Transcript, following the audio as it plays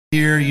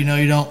Here, you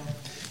don't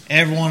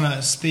ever want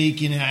to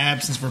speak in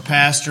absence for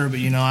pastor, but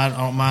I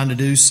don't mind to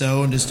do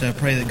so, and just to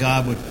pray that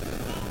God would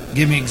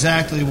give me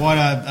exactly what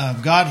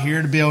I've got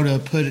here to be able to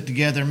put it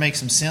together and make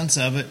some sense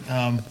of it.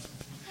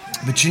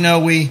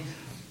 But we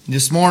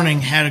this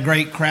morning had a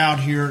great crowd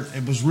here.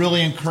 It was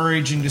really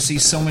encouraging to see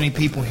so many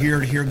people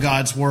here to hear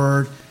God's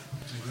word.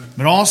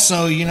 But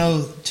also,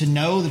 to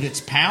know that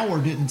its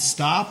power didn't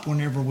stop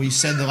whenever we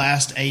said the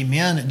last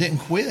amen. It didn't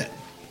quit.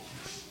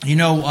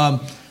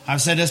 I've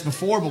said this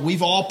before, but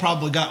we've all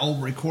probably got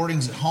old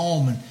recordings at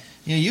home. And,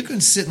 you can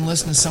sit and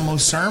listen to some of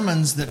those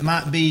sermons that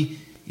might be,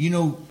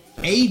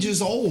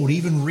 ages old,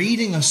 even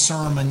reading a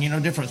sermon,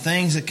 different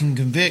things that can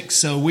convict.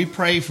 So we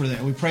pray for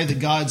that. We pray that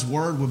God's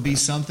word would be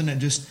something that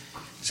just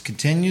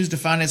continues to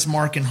find its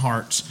mark in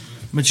hearts.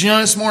 But,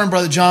 this morning,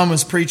 Brother John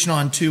was preaching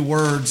on two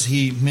words.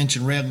 He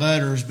mentioned red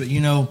letters, but,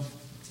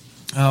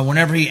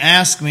 whenever he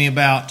asked me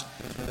about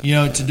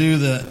to do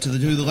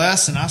the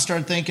lesson, I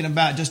started thinking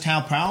about just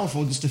how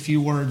powerful just a few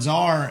words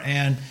are,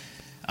 and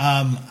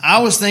I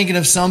was thinking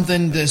of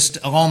something just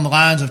along the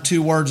lines of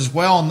two words as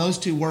well, and those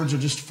two words are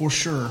just for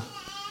sure.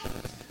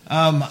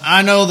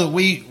 I know that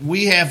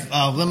we have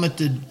a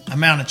limited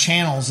amount of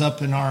channels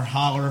up in our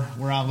holler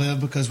where I live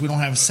because we don't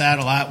have a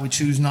satellite. We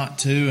choose not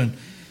to,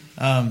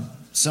 and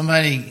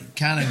somebody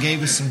kind of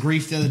gave us some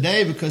grief the other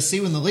day because, see,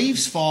 when the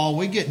leaves fall,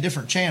 we get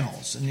different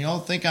channels. And y'all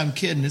think I'm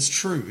kidding. It's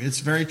true. It's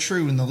very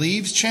true. When the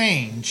leaves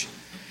change,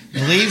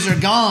 the leaves are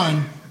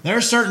gone, there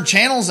are certain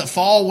channels that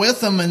fall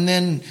with them. And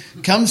then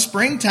come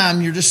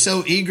springtime, you're just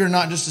so eager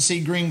not just to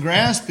see green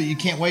grass, but you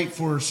can't wait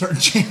for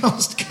certain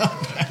channels to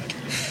come back.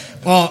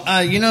 Well,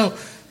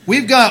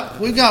 we've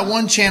got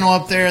one channel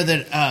up there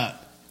that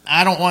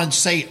I don't want to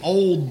say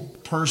old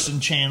person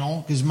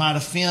channel because it might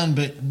offend,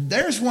 but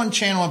there's one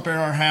channel up at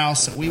our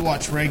house that we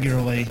watch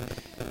regularly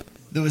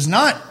that was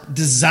not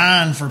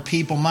designed for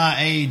people my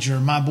age or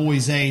my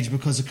boy's age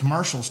because the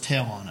commercials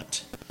tell on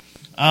it.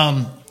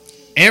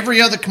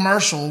 Every other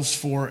commercial's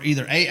for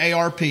either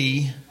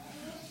AARP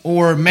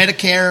or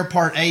Medicare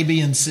Part A,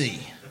 B, and C.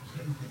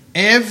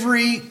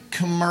 Every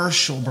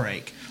commercial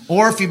break.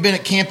 Or if you've been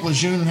at Camp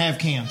Lejeune and have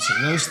cancer,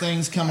 those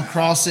things come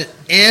across it.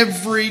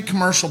 Every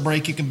commercial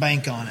break, you can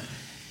bank on it.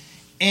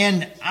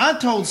 And I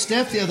told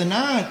Steph the other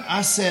night,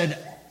 I said,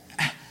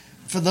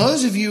 for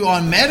those of you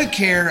on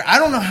Medicare, I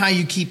don't know how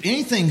you keep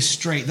anything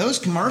straight. Those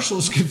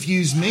commercials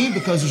confuse me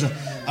because there's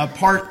a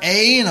Part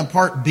A and a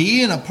Part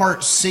B and a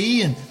Part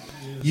C, and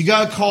you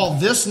got to call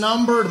this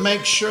number to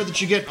make sure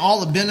that you get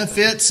all the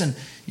benefits, and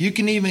you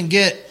can even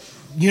get,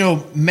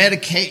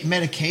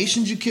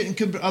 medications you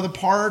get in other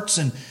parts,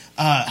 and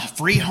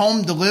free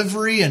home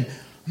delivery, and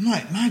I'm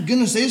like, my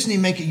goodness, they just need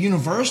to make it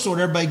universal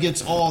where everybody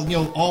gets all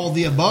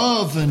the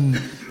above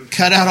and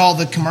cut out all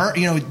the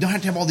don't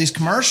have to have all these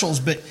commercials.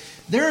 But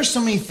there are so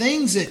many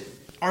things that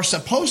are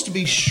supposed to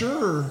be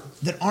sure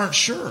that aren't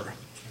sure.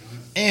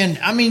 And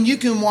I mean, you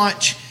can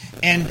watch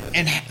and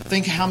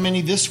think how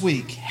many this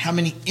week, how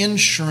many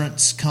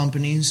insurance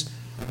companies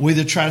will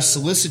either try to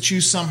solicit you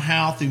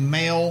somehow through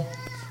mail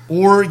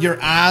or your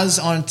eyes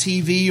on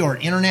TV or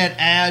internet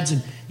ads,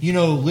 and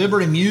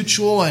Liberty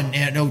Mutual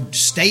and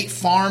State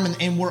Farm,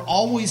 and we're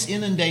always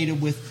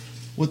inundated with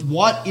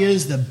what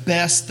is the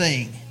best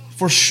thing,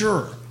 for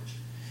sure.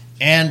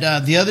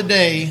 And the other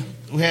day,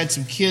 we had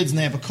some kids, and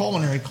they have a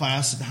culinary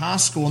class at the high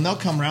school, and they'll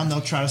come around,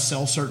 they'll try to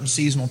sell certain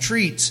seasonal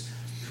treats.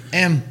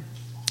 And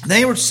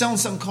they were selling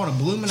something called a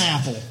bloomin'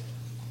 apple.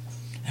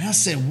 And I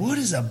said, what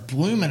is a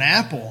bloomin'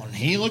 apple? And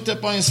he looked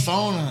up on his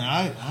phone,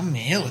 and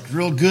it looked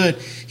real good.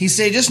 He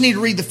said, you just need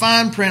to read the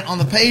fine print on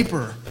the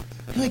paper.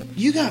 Like,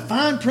 you got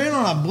fine print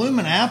on a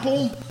bloomin'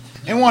 apple?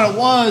 And what it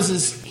was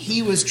is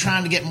he was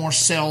trying to get more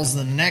sales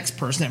than the next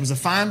person. It was a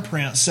fine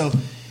print. So,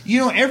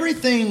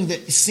 everything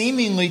that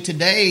seemingly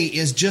today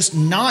is just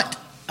not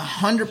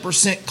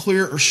 100%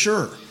 clear or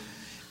sure.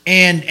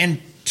 And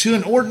to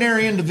an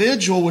ordinary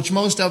individual, which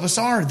most of us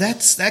are,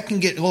 that can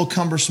get a little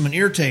cumbersome and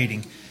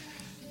irritating.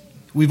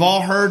 We've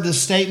all heard the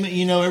statement,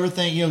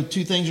 everything,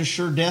 two things are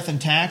sure, death and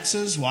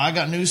taxes. Well, I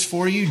got news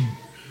for you.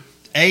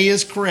 A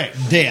is correct,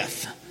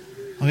 death.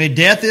 Okay,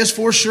 death is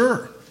for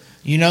sure.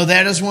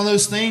 That is one of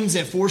those things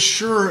that for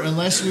sure,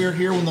 unless we are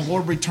here when the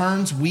Lord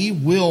returns, we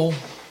will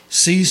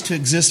cease to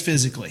exist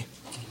physically.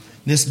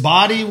 This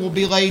body will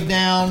be laid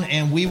down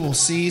and we will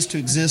cease to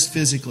exist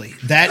physically.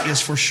 That is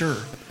for sure.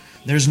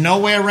 There's no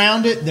way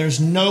around it.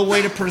 There's no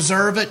way to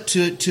preserve it,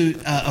 to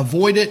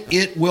avoid it.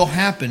 It will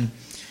happen.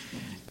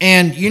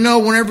 And,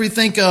 whenever we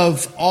think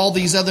of all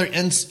these other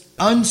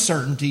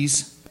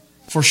uncertainties,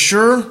 for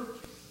sure,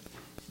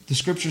 the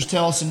scriptures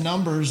tell us in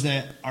Numbers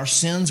that our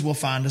sins will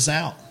find us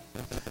out.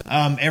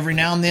 Every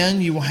now and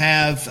then you will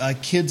have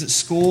kids at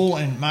school,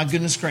 and my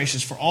goodness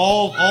gracious, for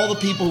all the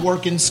people who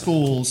work in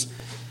schools,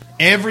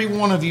 every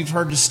one of you have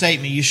heard the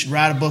statement, you should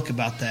write a book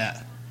about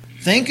that.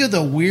 Think of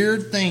the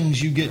weird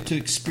things you get to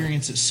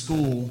experience at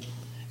school,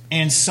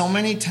 and so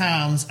many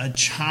times a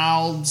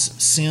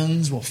child's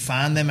sins will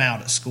find them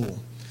out at school.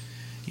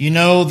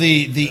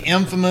 The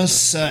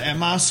infamous, at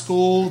my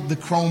school, the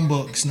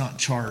Chromebook's not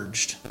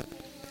charged.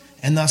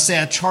 And they'll say,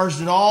 I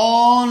charged it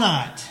all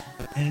night,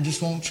 and it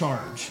just won't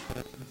charge.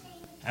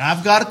 And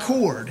I've got a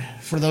cord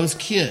for those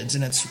kids,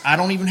 and I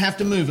don't even have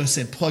to move. I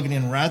said, plug it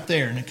in right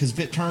there, and because if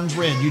it turns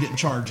red, you didn't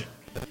charge it.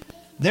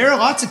 There are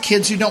lots of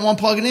kids who don't want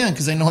to plug it in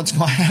because they know it's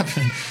going to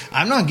happen.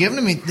 I'm not giving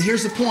them.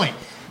 Here's the point.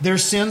 Their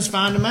sins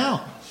find them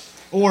out.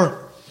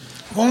 Or,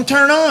 won't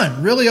turn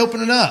on. Really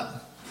open it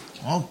up.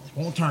 Well, it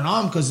won't turn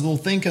on because the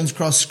little thing comes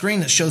across the screen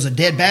that shows a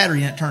dead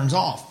battery and it turns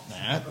off.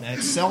 That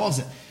solves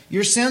it.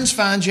 Your sins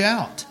find you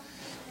out.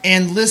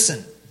 And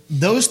listen,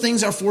 those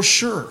things are for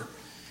sure.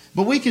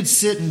 But we could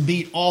sit and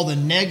beat all the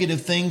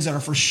negative things that are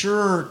for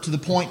sure to the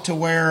point to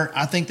where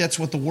I think that's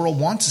what the world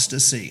wants us to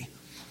see.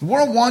 The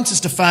world wants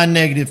us to find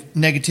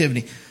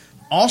negativity.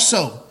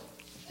 Also,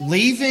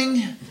 leaving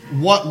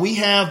what we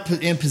have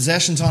in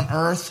possessions on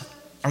earth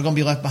are going to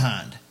be left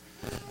behind.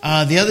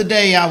 The other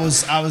day I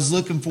was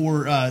looking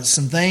for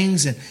some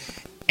things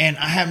and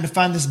I happened to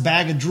find this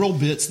bag of drill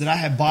bits that I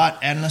had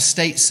bought at an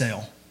estate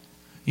sale.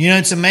 You know,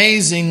 it's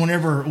amazing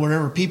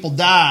whenever people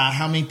die,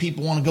 how many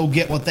people want to go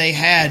get what they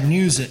had and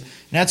use it. And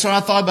that's what I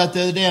thought about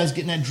the other day. I was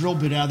getting that drill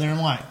bit out there and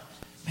I'm like,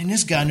 man,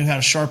 this guy knew how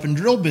to sharpen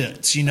drill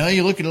bits. You know,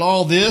 you look at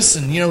all this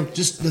and, you know,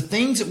 just the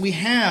things that we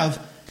have,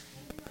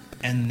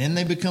 and then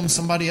they become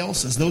somebody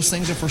else's. Those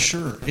things are for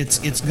sure.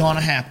 It's going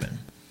to happen.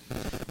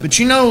 But,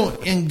 you know,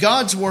 in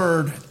God's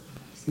Word,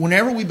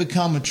 whenever we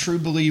become a true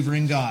believer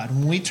in God,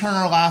 when we turn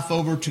our life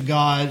over to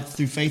God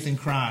through faith in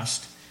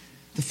Christ,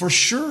 the for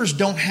sure's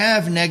don't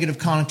have negative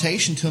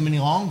connotation to them any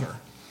longer.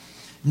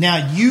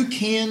 Now, you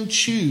can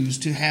choose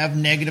to have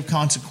negative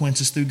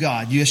consequences through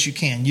God. Yes, you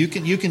can. You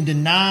can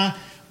deny.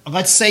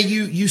 Let's say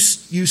you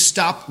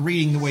stop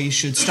reading the way you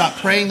should, stop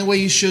praying the way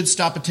you should,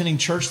 stop attending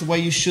church the way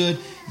you should.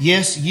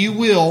 Yes, you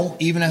will,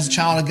 even as a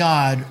child of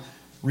God,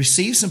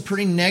 receive some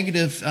pretty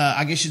negative,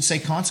 I guess you'd say,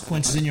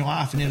 consequences in your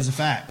life, and it is a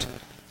fact.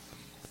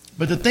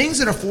 But the things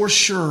that are for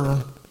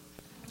sure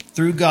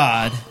through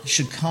God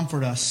should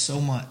comfort us so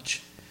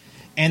much.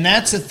 And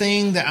that's a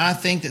thing that I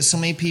think that so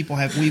many people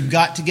have. We've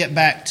got to get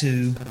back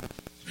to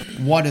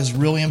what is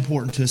really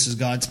important to us as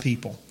God's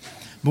people.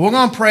 But we're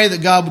going to pray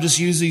that God will just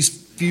use these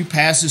few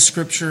passages of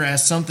Scripture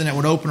as something that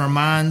would open our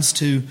minds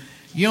to,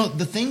 you know,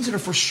 the things that are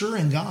for sure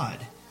in God.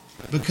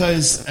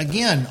 Because,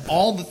 again,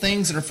 all the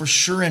things that are for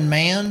sure in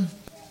man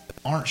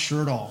aren't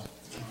sure at all.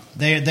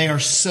 They are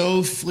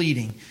so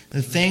fleeting.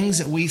 The things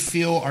that we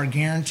feel are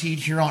guaranteed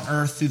here on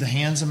earth through the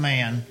hands of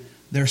man,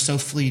 they're so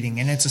fleeting.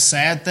 And it's a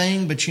sad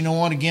thing, but you know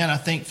what? Again, I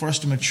think for us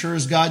to mature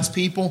as God's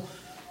people,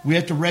 we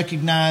have to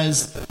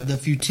recognize the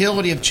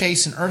futility of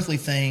chasing earthly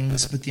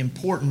things, but the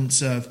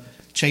importance of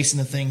chasing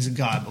the things of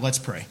God. But let's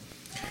pray.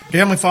 Dear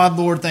Heavenly Father,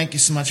 Lord, thank you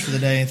so much for the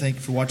day. Thank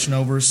you for watching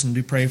over us, and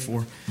do pray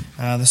for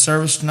the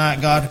service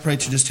tonight. God, I pray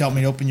that you just help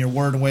me to open your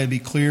word in a way to be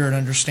clear and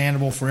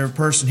understandable for every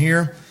person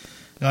here.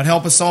 God,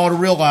 help us all to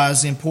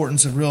realize the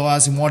importance of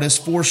realizing what is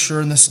for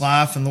sure in this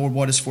life, and Lord,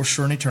 what is for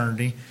sure in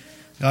eternity.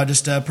 God,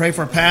 just pray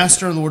for our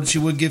pastor, Lord, that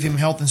you would give him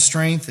health and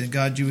strength, that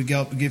God, you would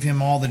give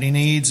him all that he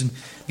needs, and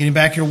get him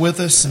back here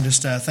with us. And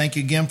just thank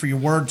you again for your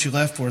word that you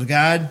left for the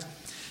guide.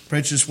 Pray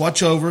that you just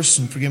watch over us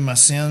and forgive my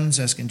sins.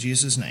 Ask in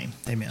Jesus' name.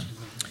 Amen.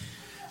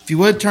 If you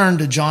would turn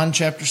to John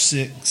chapter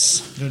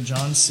 6. Go to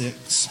John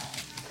 6.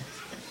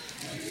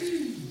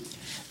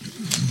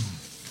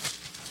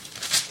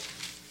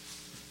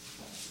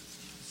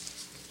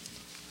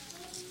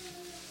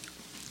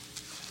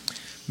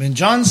 In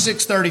John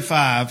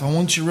 6:35, I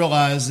want you to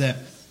realize that,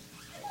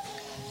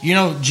 you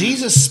know,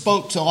 Jesus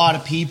spoke to a lot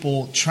of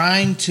people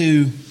trying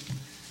to,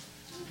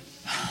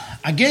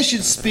 I guess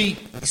you'd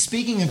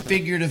speaking in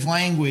figurative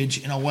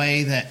language in a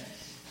way that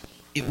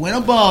it went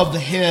above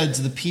the heads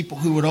of the people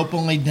who would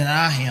openly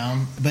deny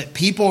him, but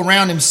people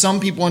around him,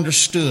 some people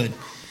understood.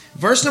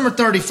 Verse number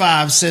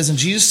 35 says, and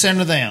Jesus said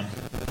unto them,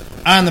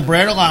 I am the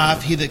bread of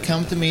life. He that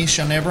cometh to me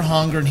shall never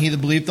hunger, and he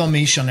that believeth on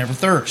me shall never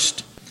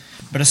thirst.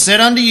 But I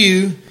said unto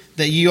you,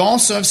 that you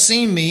also have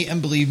seen me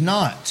and believe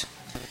not.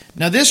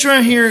 Now this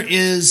right here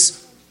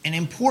is an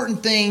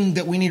important thing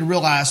that we need to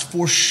realize.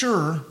 For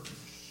sure,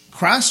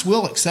 Christ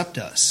will accept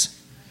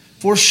us.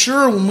 For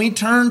sure, when we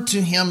turn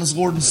to him as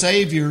Lord and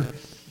Savior,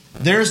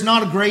 there's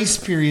not a grace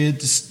period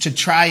to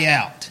try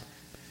out.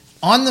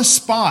 On the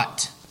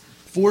spot,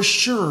 for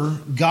sure,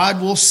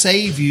 God will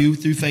save you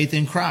through faith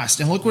in Christ.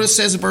 And look what it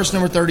says in verse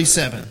number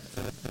 37.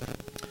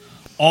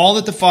 All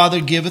that the Father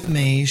giveth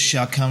me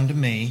shall come to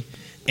me,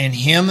 and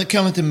him that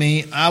cometh to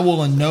me I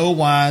will in no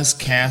wise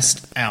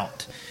cast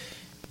out.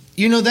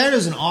 You know, that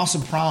is an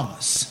awesome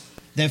promise.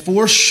 That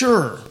for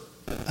sure,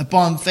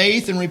 upon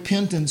faith and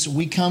repentance,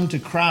 we come to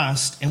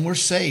Christ and we're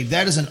saved.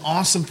 That is an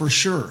awesome for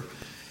sure.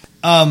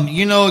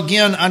 You know,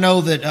 again, I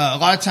know that a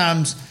lot of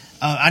times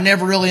I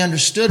never really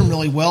understood them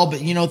really well,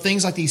 but you know,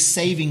 things like these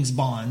savings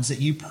bonds that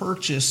you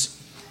purchase,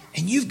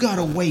 and you've got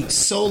to wait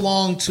so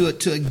long to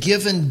a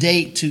given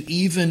date to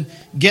even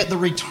get the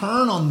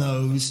return on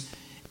those.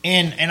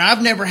 And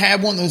I've never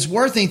had one that was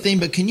worth anything,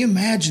 but can you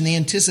imagine the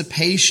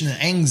anticipation and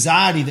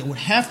anxiety that would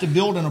have to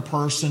build in a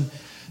person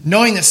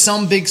knowing that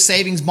some big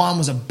savings bond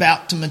was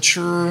about to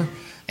mature,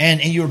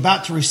 and you're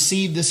about to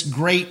receive this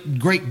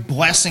great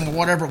blessing or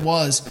whatever it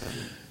was.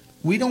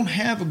 We don't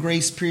have a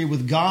grace period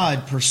with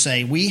God per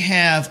se. We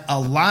have a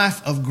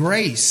life of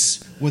grace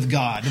with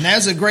God. And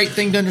that's a great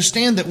thing to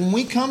understand, that when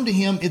we come to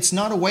Him, it's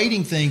not a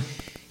waiting thing.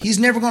 He's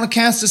never going to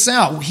cast us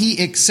out.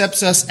 He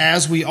accepts us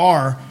as we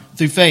are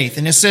through faith.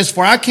 And it says,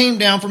 "For I came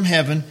down from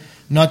heaven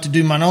not to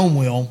do mine own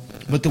will,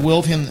 but the will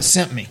of Him that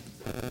sent me.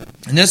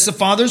 And this is the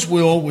Father's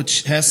will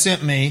which has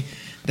sent me,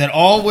 that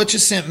all which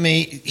has sent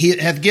me He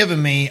hath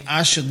given me,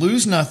 I should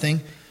lose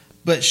nothing,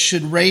 but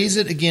should raise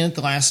it again at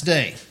the last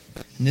day.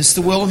 And this is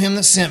the will of Him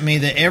that sent me,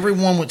 that every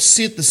one which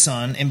seeth the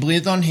Son and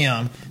believeth on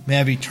Him may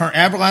have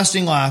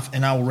everlasting life,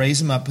 and I will raise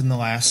him up in the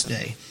last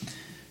day."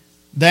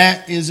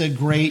 That is a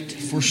great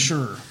for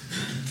sure.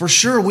 For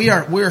sure, we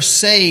are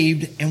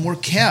saved and we're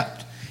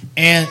kept.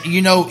 And,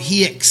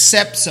 He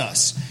accepts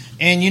us.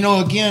 And,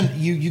 again,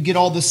 you get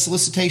all this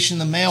solicitation in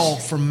the mail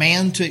for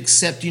man to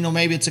accept,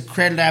 maybe it's a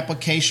credit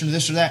application or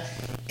this or that.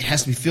 It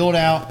has to be filled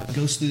out. It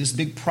goes through this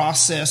big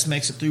process,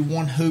 makes it through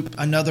one hoop,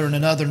 another and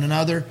another and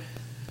another.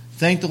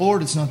 Thank the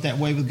Lord it's not that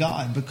way with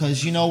God,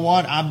 because you know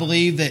what? I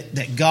believe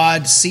that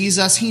God sees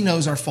us. He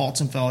knows our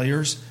faults and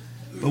failures.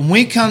 But when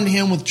we come to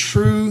Him with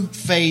true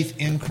faith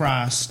in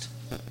Christ,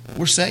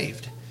 we're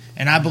saved.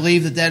 And I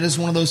believe that is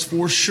one of those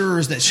for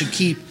sures that should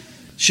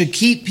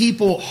keep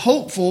people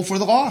hopeful for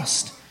the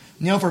lost.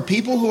 For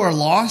people who are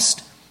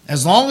lost,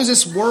 as long as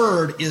this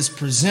word is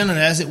presented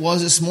as it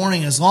was this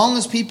morning, as long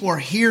as people are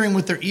hearing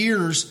with their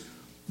ears,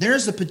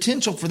 there's the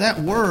potential for that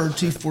word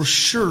to for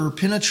sure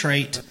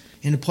penetrate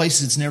into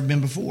places it's never been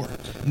before.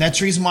 And that's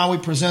the reason why we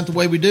present the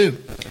way we do.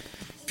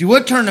 If you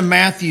would turn to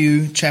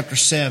Matthew chapter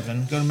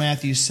 7, go to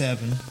Matthew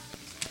 7.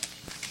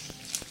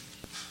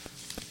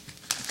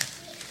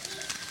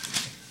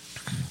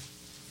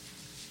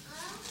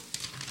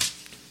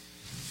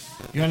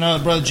 You know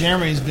that Brother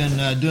Jeremy's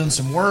been doing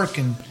some work,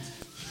 and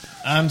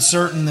I'm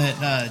certain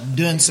that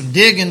doing some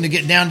digging to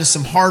get down to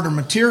some harder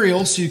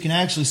material so you can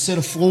actually set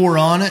a floor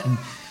on it. And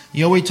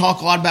we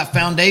talk a lot about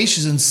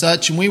foundations and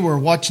such, and we were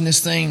watching this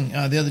thing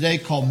the other day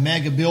called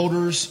Mega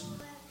Builders.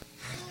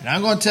 And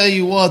I'm going to tell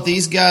you what,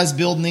 these guys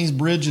building these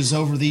bridges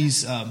over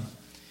these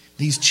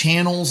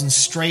channels and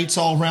straits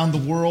all around the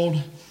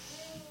world,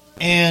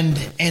 and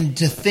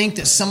to think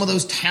that some of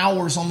those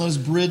towers on those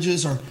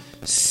bridges are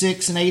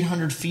 600 and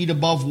 800 feet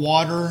above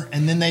water,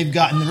 and then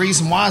and the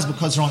reason why is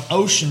because they're on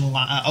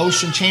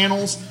ocean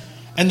channels,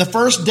 and the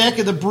first deck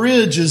of the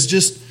bridge is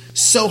just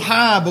so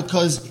high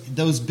because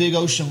those big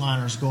ocean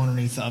liners go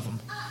underneath of them.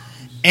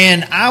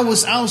 And I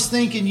was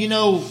thinking,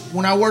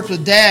 when I worked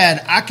with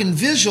Dad, I can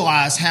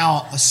visualize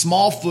how a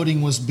small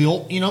footing was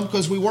built,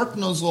 because we worked in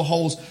those little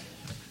holes.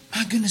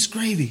 My goodness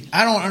gravy.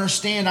 I don't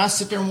understand. I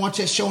sit there and watch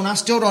that show, and I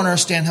still don't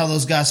understand how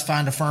those guys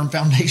find a firm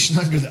foundation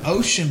under the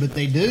ocean, but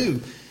they do.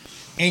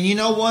 And you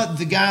know what?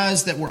 The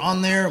guys that were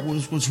on there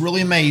was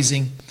really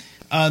amazing.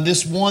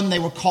 This one, they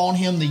were calling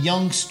him the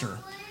youngster.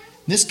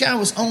 This guy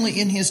was only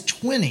in his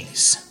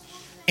 20s.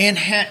 And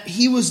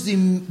he was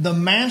the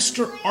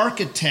master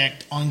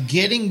architect on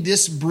getting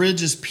this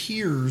bridge's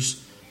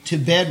piers to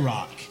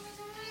bedrock.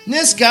 And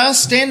this guy's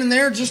standing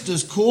there just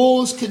as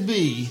cool as could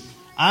be.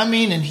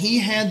 And he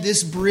had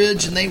this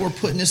bridge, and they were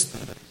putting this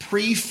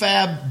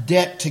prefab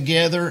deck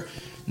together.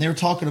 And they were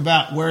talking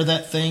about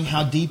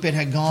how deep it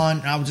had gone.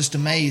 And I was just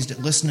amazed at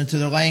listening to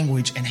their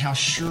language and how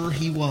sure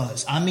he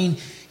was.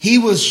 He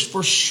was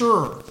for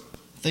sure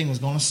the thing was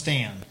going to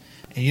stand.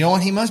 And you know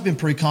what? He must have been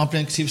pretty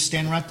confident because he was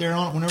standing right there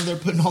on it. Whenever they're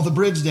putting all the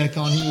bridge deck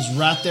on, he was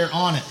right there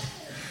on it.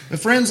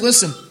 But friends,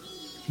 listen,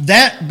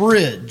 that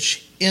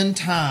bridge in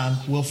time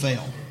will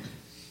fail.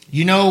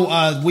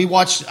 I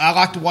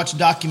like to watch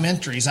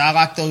documentaries. I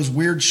like those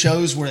weird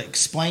shows where it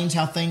explains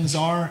how things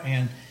are.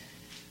 And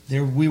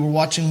we were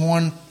watching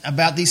one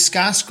about these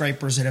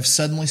skyscrapers that have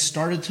suddenly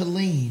started to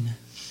lean.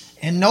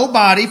 And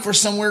nobody, for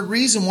some weird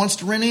reason, wants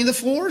to rent any of the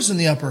floors in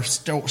the upper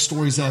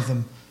stories of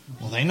them.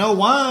 Well, they know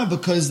why,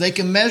 because they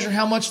can measure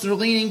how much they're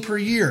leaning per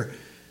year. And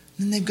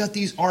then they've got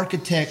these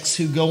architects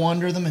who go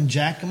under them and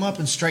jack them up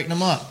and straighten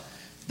them up.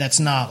 That's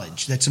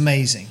knowledge. That's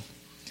amazing.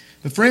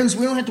 But friends,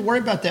 we don't have to worry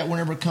about that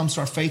whenever it comes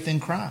to our faith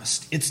in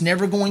Christ. It's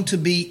never going to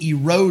be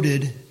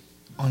eroded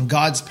on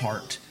God's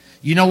part.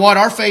 You know what?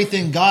 Our faith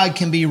in God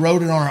can be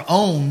eroded on our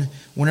own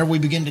whenever we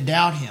begin to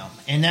doubt Him.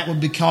 And that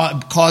would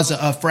cause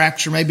a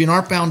fracture maybe in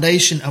our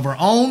foundation of our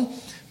own.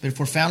 But if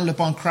we're founded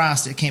upon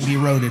Christ, it can't be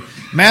eroded.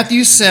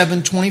 Matthew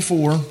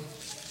 7:24.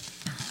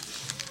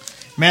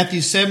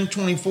 Matthew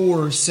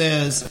 7:24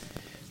 says,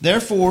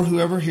 "Therefore,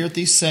 whoever heareth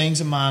these sayings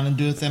of mine and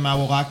doeth them, I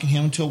will liken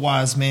him to a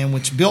wise man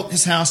which built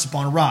his house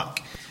upon a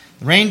rock.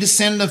 The rain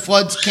descended, the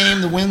floods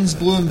came, the winds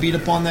blew and beat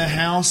upon that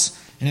house,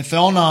 and it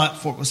fell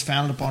not, for it was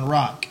founded upon a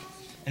rock.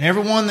 And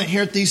every one that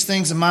heareth these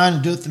things of mine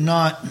and doeth them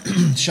not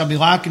shall be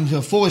likened to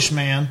a foolish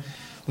man,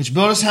 which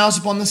built his house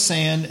upon the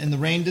sand, and the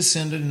rain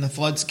descended, and the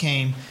floods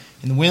came,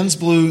 and the winds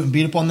blew and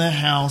beat upon that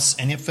house,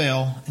 and it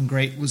fell, and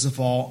great was the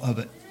fall of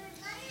it."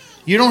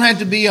 You don't have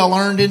to be a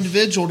learned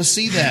individual to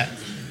see that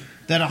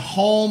a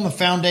home, a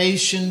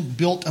foundation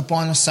built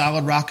upon a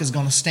solid rock is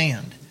going to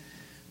stand.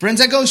 Friends,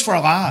 that goes for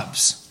our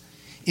lives.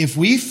 If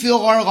we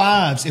fill our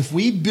lives, if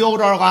we build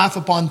our life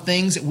upon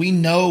things that we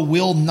know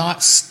will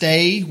not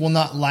stay, will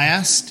not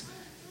last,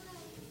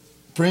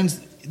 friends,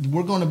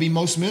 we're going to be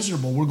most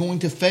miserable. We're going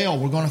to fail.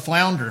 We're going to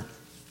flounder.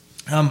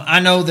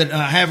 I know that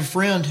I have a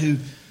friend who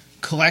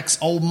collects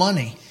old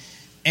money.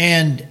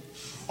 And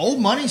old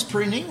money is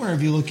pretty neat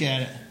whenever you look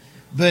at it.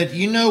 But,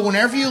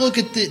 whenever you look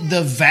at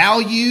the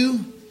value,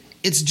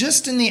 it's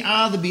just in the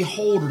eye of the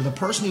beholder, the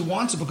person who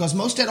wants it, because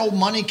most of that old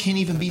money can't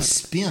even be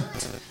spent.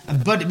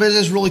 But it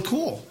is really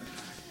cool.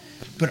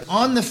 But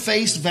on the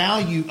face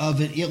value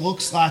of it, it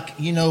looks like,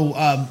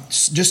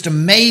 just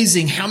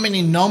amazing how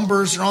many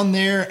numbers are on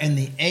there and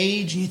the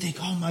age. And you think,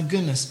 oh my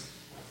goodness.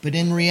 But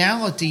in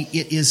reality,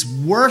 it is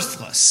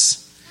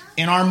worthless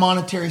in our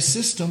monetary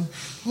system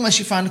unless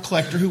you find a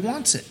collector who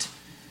wants it.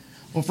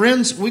 Well,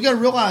 friends, we got to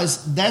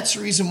realize that's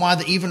the reason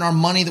why even our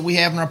money that we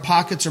have in our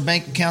pockets or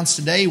bank accounts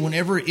today,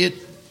 whenever it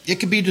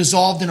could be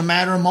dissolved in a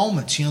matter of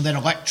moments. That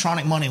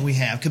electronic money we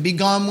have could be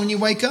gone when you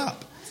wake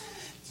up.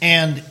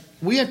 And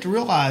we have to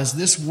realize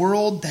this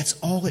world, that's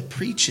all it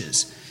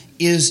preaches,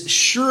 is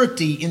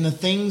surety in the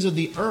things of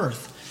the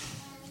earth.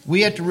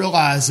 We have to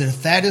realize that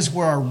if that is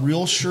where our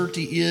real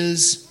surety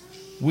is,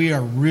 we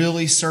are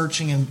really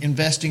searching and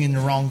investing in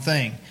the wrong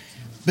thing.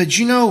 But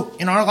in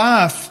our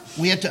life,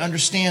 we have to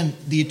understand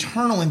the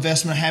eternal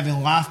investment of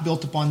having life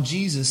built upon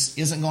Jesus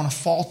isn't going to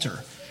falter.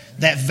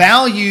 That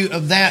value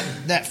of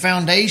that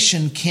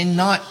foundation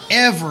cannot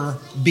ever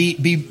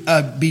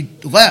be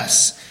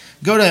less.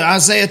 Go to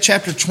Isaiah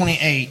chapter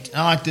 28.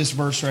 I like this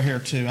verse right here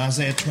too.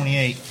 Isaiah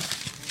 28.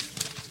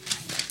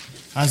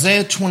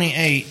 Isaiah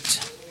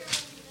 28.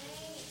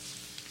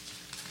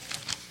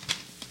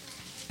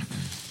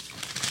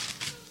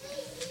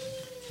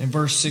 In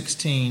verse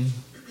 16.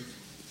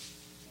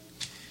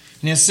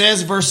 And it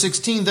says, verse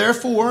 16,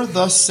 therefore,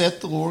 thus saith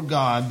the Lord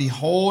God,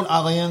 behold, I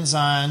lay in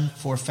Zion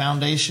for a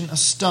foundation, a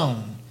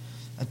stone,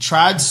 a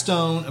tried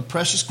stone, a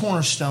precious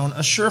cornerstone,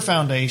 a sure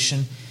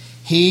foundation.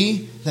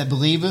 He that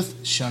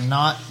believeth shall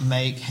not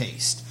make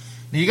haste.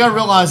 Now you got to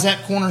realize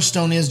that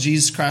cornerstone is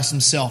Jesus Christ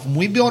himself. When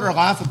we build our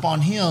life upon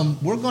him,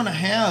 we're going to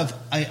have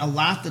a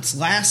life that's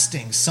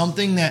lasting,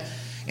 something that,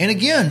 and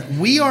again,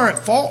 we are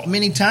at fault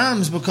many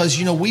times because,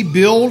 we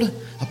build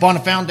upon a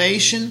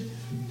foundation,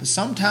 but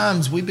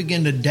sometimes we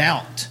begin to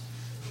doubt.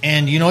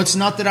 And, it's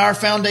not that our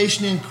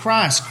foundation in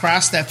Christ,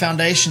 that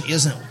foundation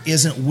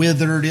isn't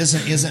withered,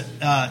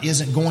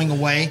 isn't going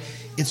away.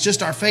 It's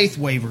just our faith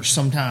wavers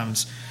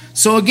sometimes.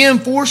 So again,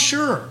 for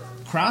sure,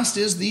 Christ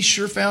is the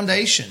sure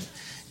foundation.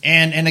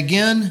 And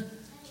again,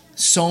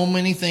 so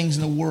many things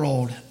in the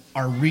world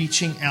are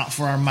reaching out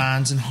for our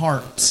minds and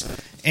hearts.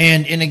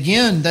 And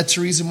again, that's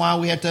the reason why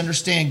we have to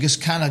understand,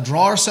 just kind of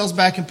draw ourselves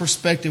back in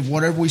perspective,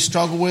 whatever we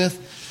struggle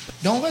with.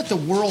 Don't let the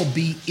world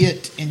be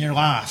it in your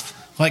life,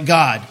 like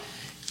God.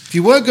 If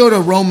you would go to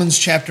Romans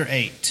chapter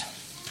 8.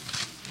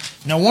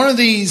 Now, a lot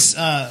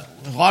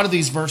of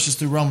these verses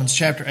through Romans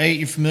chapter 8,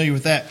 you're familiar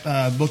with that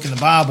book in the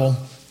Bible,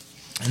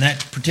 and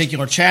that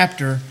particular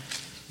chapter,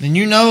 then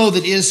you know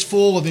that it is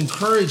full of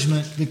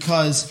encouragement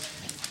because,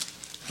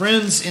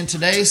 friends, in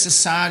today's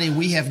society,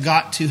 we have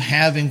got to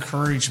have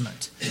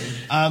encouragement.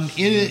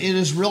 It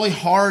is really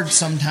hard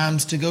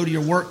sometimes to go to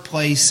your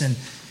workplace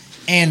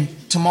and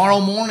tomorrow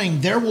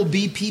morning there will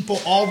be people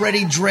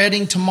already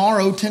dreading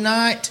tomorrow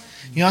tonight.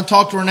 I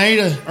talked to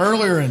Renata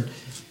earlier and,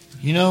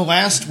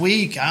 last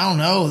week, I don't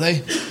know, they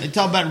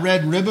talk about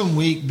Red Ribbon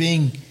Week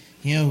being,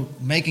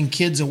 making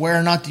kids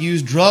aware not to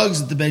use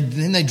drugs.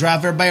 Then they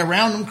drive everybody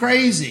around them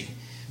crazy.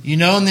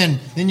 And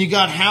then you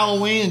got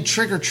Halloween and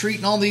trick or treat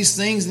and all these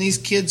things and these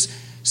kids.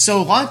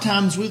 So a lot of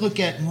times we look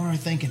at and we're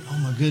thinking, oh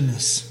my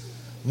goodness,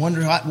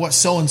 wonder what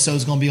so-and-so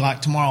is going to be like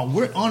tomorrow.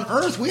 We're on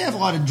earth, we have a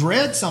lot of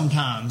dread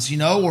sometimes,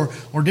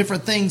 or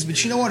different things.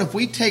 But you know what? If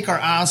we take our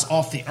eyes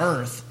off the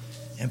earth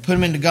and put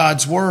them into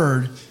God's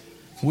Word,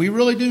 we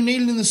really do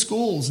need it in the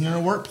schools and in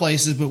our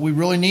workplaces, but we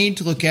really need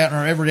to look at in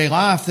our everyday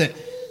life that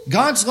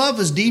God's love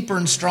is deeper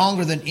and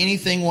stronger than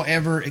anything we'll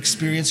ever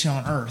experience here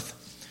on earth.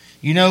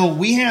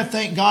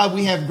 Thank God,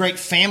 we have great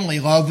family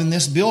love in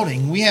this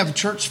building. We have a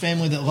church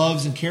family that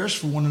loves and cares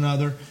for one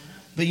another.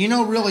 But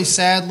really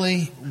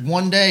sadly,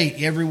 one day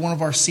every one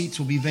of our seats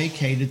will be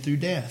vacated through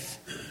death.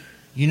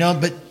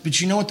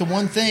 But you know what? The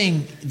one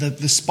thing,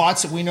 the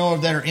spots that we know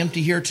of that are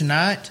empty here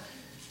tonight,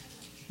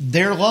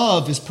 their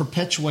love is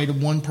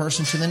perpetuated one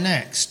person to the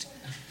next.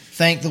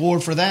 Thank the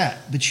Lord for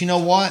that. But you know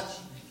what?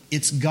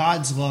 It's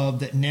God's love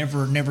that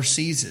never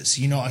ceases.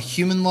 A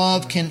human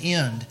love can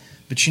end.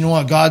 But you know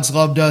what? God's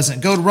love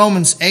doesn't. Go to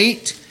Romans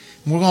 8,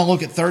 and we're going to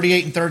look at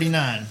 38 and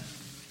 39.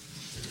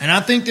 And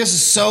I think this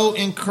is so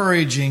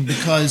encouraging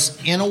because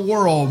in a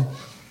world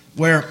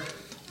where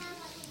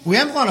we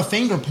have a lot of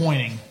finger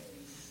pointing,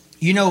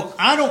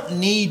 I don't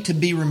need to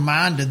be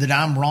reminded that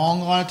I'm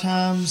wrong a lot of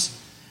times.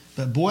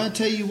 But boy, I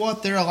tell you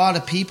what, there are a lot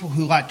of people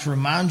who like to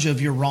remind you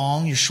of your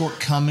wrong, your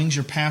shortcomings,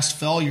 your past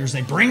failures.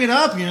 They bring it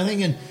up,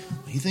 thinking,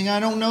 you think I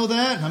don't know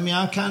that?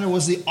 I kind of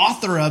was the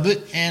author of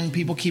it, and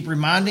people keep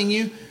reminding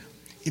you.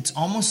 it's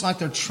almost like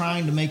they're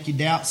trying to make you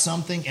doubt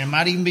something. It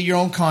might even be your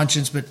own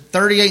conscience, but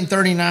 38 and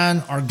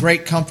 39 are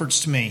great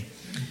comforts to me.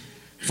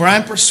 For I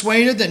am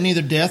persuaded that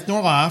neither death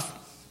nor life,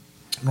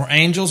 nor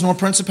angels, nor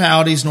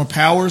principalities, nor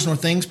powers, nor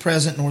things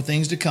present, nor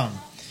things to come,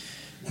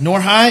 nor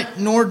height,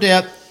 nor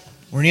depth,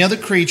 or any other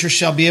creature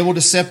shall be able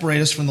to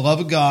separate us from the love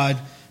of God,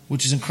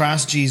 which is in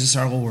Christ Jesus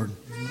our Lord.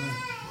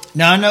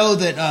 Now I know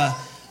that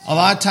a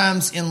lot of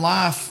times in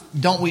life,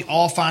 don't we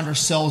all find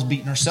ourselves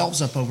beating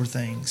ourselves up over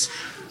things?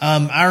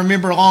 I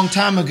remember a long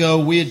time ago,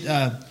 we'd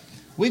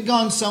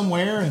gone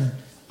somewhere and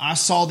I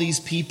saw these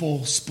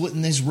people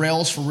splitting these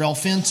rails for rail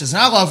fences.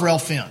 And I love rail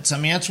fence. I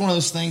mean, that's one of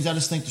those things I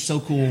just think they're so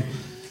cool.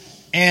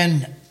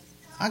 And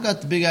I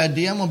got the big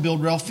idea, I'm going to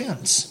build rail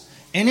fence.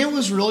 And it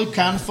was really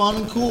kind of fun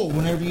and cool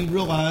whenever you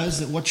realize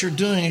that what you're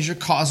doing is you're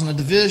causing a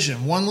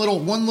division. One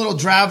little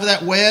drive of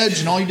that wedge,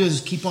 and all you do is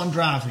keep on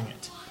driving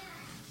it.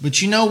 But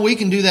we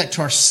can do that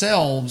to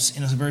ourselves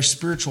in a very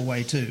spiritual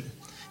way too.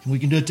 And we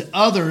can do it to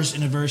others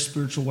in a very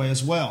spiritual way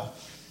as well.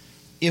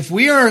 If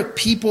we are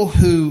people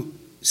who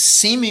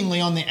seemingly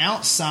on the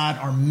outside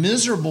are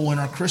miserable in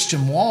our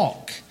Christian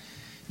walk,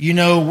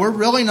 we're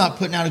really not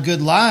putting out a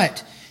good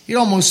light. It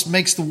almost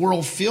makes the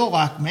world feel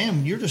like,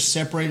 man, you're just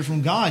separated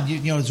from God.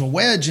 There's a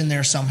wedge in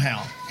there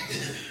somehow.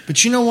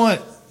 But you know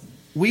what?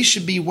 We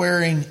should be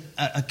wearing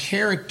a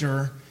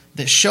character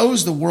that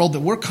shows the world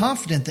that we're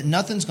confident that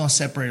nothing's going to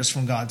separate us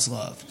from God's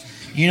love.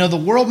 The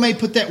world may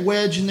put that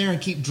wedge in there and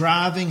keep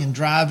driving and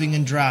driving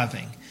and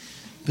driving.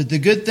 But the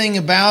good thing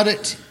about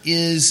it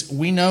is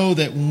we know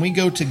that when we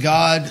go to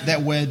God,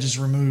 that wedge is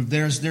removed.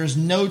 There's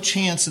no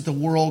chance that the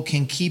world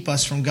can keep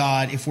us from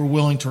God if we're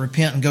willing to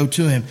repent and go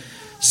to Him.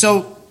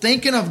 So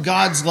thinking of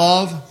God's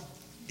love,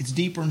 it's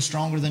deeper and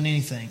stronger than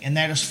anything. And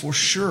that is for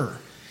sure.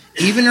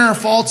 Even in our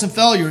faults and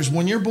failures,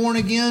 when you're born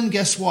again,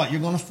 guess what?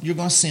 You're going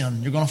to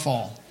sin. You're going to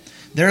fall.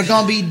 There are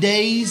going to be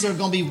days, there are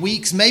going to be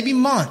weeks, maybe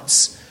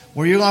months,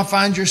 where you're going to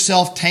find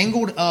yourself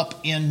tangled up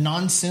in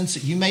nonsense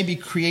that you may be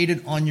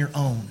created on your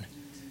own.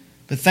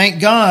 But thank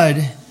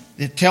God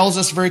it tells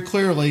us very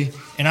clearly,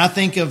 and I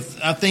think of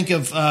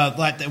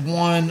like that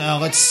one,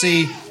 let's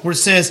see, where it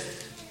says,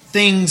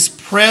 things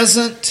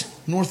present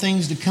nor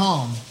things to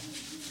come.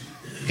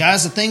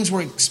 Guys, the things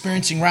we're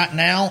experiencing right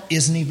now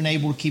isn't even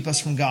able to keep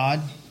us from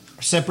God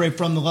or separate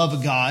from the love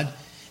of God.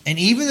 And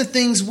even the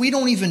things we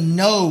don't even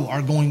know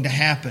are going to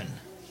happen,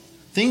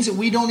 things that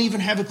we don't even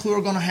have a clue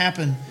are going to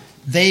happen,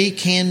 they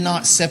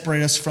cannot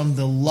separate us from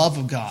the love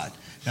of God.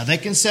 Now, they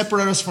can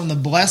separate us from the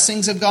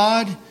blessings of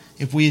God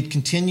if we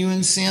continue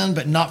in sin,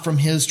 but not from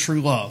His true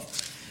love.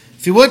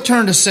 If you would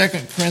turn to 2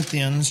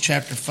 Corinthians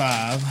chapter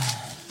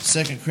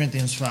 5, 2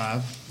 Corinthians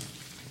 5.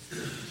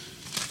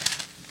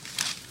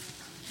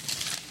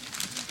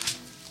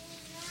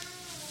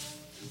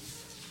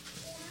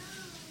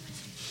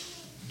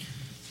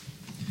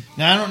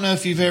 Now, I don't know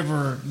if you've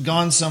ever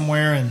gone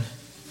somewhere, and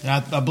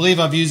I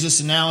believe I've used this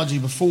analogy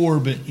before,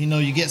 but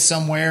you get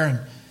somewhere and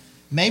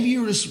maybe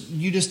you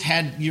just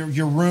had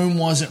your room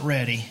wasn't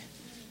ready.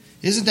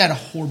 Isn't that a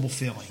horrible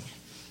feeling?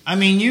 I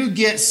mean, you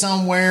get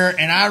somewhere,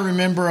 and I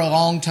remember a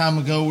long time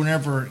ago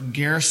whenever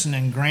Garrison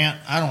and Grant,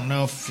 I don't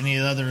know if any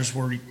of the others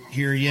were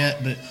here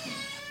yet, but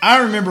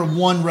I remember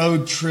one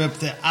road trip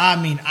that, I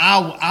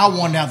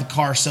wanted out of the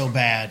car so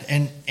bad.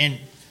 And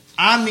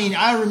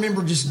I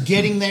remember just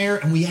getting there,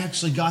 and we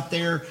actually got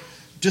there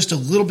just a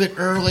little bit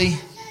early.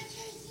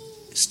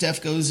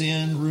 Steph goes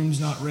in, room's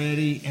not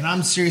ready, and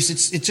I'm serious.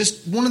 It's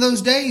just one of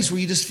those days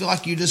where you just feel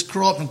like you just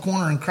curl up in a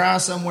corner and cry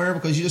somewhere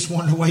because you just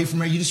wanted away from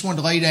there. You just wanted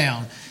to lay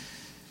down.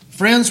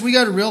 Friends, we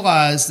got to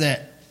realize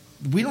that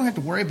we don't have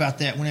to worry about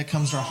that when it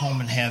comes to our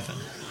home in heaven.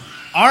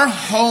 Our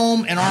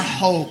home and our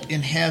hope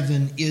in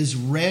heaven is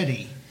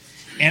ready.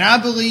 And I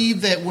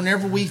believe that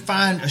whenever we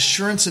find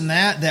assurance in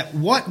that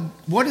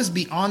what is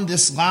beyond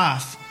this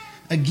life,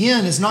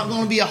 again, is not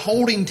going to be a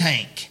holding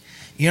tank.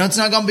 It's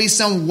not going to be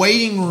some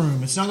waiting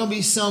room. It's not going to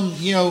be some,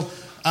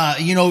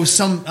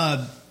 some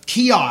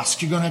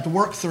kiosk you're going to have to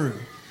work through.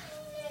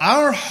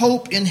 Our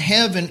hope in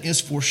heaven is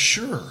for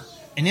sure.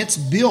 And it's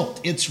built,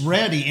 it's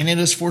ready, and it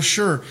is for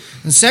sure.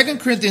 In 2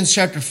 Corinthians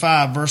chapter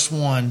 5, verse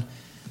 1,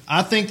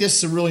 I think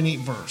this is a really neat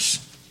verse.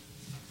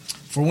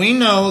 For we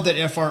know that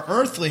if our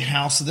earthly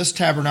house of this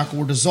tabernacle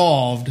were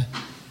dissolved,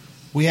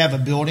 we have a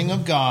building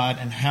of God,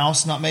 and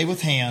house not made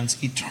with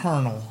hands,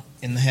 eternal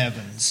in the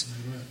heavens.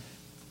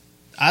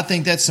 I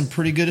think that's some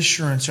pretty good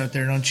assurance right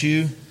there, don't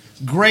you?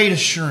 Great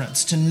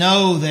assurance to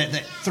know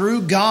that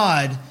through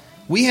God,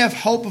 we have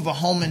hope of a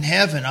home in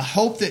heaven, a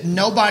hope that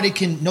nobody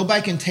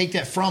can take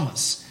that from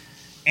us.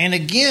 And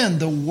again,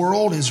 the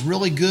world is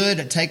really good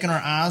at taking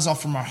our eyes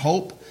off from our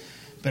hope.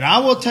 But I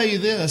will tell you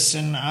this,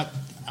 and I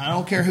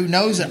don't care who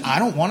knows it, I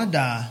don't want to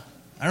die.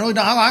 I really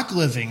don't. I like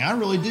living. I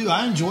really do.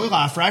 I enjoy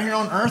life. Right here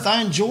on earth,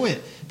 I enjoy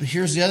it. But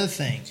here's the other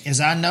thing, is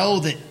I know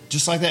that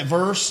just like that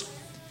verse,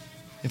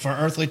 if our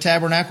earthly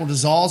tabernacle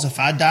dissolves, if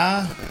I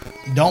die,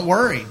 don't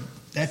worry.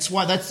 That's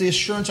the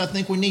assurance I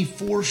think we need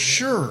for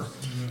sure.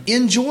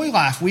 Enjoy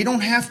life. We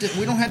don't have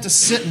to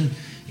sit and,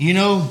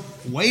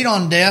 wait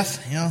on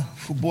death.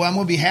 Boy, I'm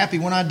going to be happy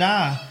when I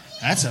die.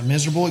 That's a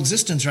miserable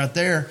existence right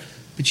there.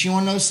 But you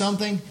want to know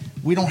something?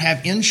 We don't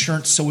have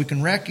insurance so we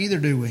can wreck either,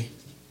 do we?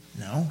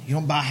 No, you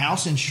don't buy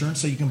house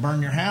insurance so you can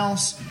burn your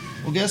house.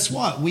 Well, guess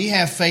what? We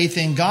have faith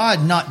in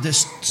God, not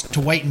just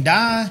to wait and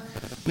die.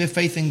 We have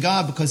faith in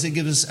God because it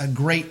gives us a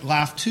great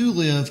life to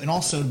live and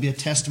also to be a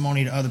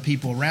testimony to other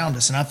people around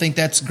us. And I think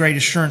that's great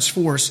assurance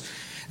for us.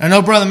 And I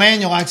know Brother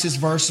Manuel likes this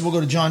verse, so we'll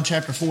go to John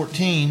chapter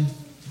 14.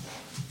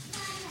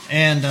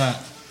 And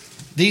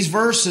these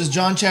verses,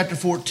 John chapter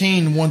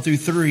 14, 1 through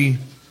 3,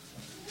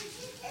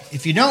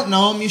 if you don't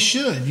know them, you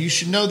should. You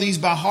should know these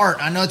by heart.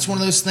 I know it's one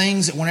of those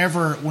things that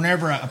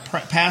whenever a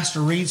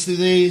pastor reads through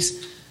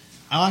these,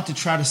 I like to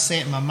try to say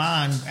it in my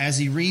mind as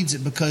he reads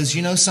it, because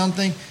you know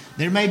something?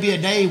 There may be a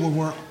day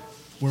where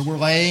we're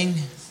laying,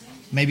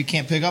 maybe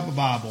can't pick up a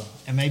Bible,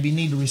 and maybe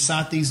need to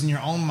recite these in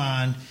your own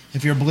mind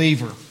if you're a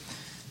believer.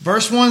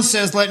 Verse 1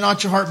 says, "Let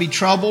not your heart be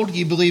troubled.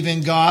 You believe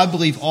in God,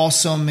 believe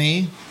also in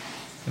me.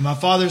 In my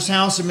Father's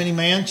house are many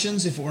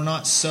mansions. If it were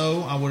not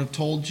so, I would have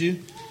told you.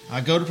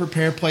 I go to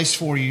prepare a place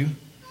for you.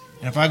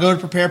 And if I go to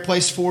prepare a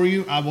place for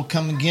you, I will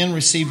come again,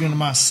 receive you unto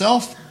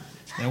myself,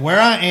 that where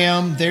I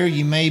am, there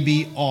you may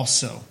be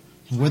also.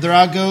 Whither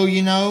I go,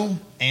 you know,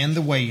 and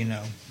the way you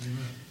know."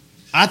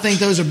 I think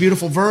those are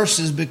beautiful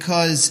verses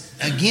because,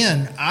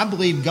 again, I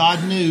believe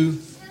God knew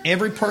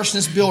every person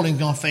in this building is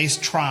going to face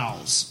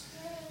trials.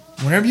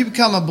 Whenever you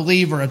become a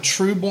believer, a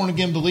true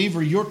born-again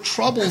believer, your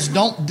troubles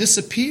don't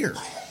disappear.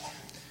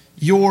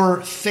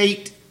 Your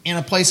fate in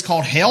a place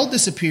called hell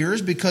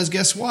disappears because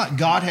guess what?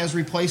 God has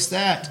replaced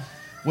that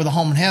with a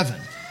home in heaven.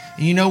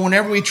 And you know,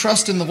 whenever we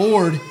trust in the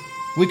Lord,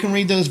 we can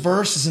read those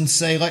verses and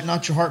say, "Let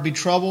not your heart be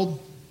troubled."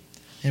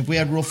 And if we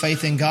have real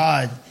faith in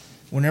God,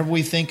 whenever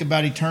we think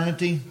about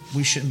eternity,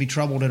 we shouldn't be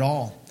troubled at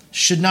all.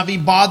 Should not be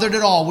bothered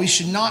at all. We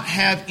should not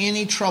have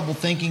any trouble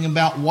thinking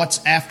about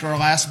what's after our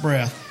last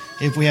breath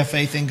if we have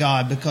faith in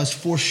God, because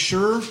for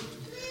sure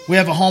we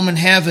have a home in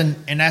heaven,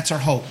 and that's our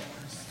hope.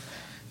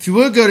 If you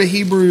will, go to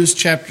Hebrews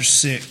chapter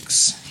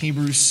 6.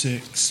 Hebrews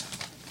 6.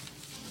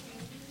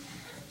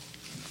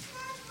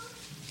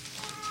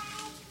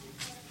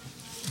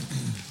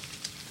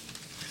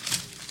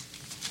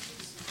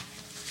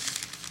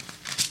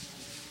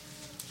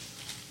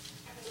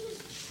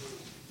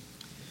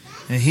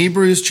 In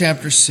Hebrews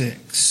chapter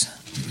 6.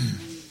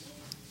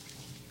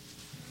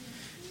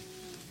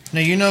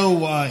 Now, you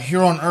know,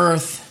 here on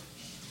earth,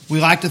 we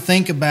like to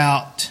think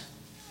about,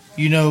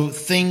 you know,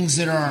 things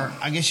that are,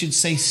 I guess you'd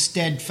say,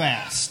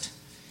 steadfast.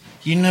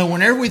 You know,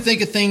 whenever we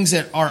think of things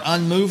that are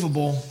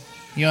unmovable,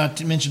 you know,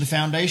 I mentioned the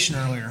foundation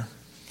earlier.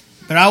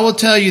 But I will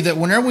tell you that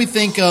whenever we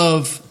think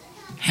of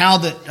how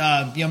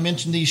that, you know, I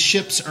mentioned these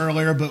ships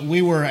earlier, but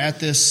we were at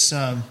this,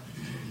 I don't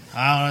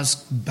know, this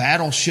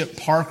battleship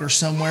park or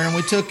somewhere, and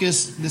we took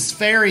this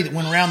ferry that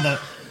went around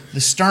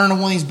the stern of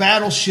one of these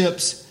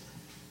battleships,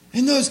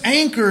 and those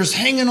anchors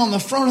hanging on the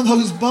front of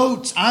those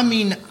boats. I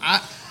mean,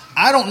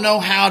 I don't know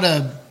how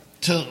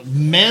to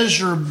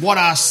measure what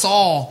I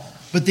saw,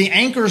 but the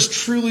anchors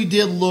truly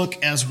did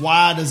look as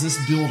wide as this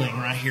building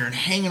right here and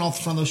hanging off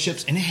the front of those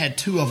ships, and it had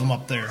two of them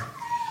up there.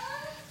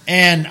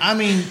 And I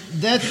mean,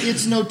 that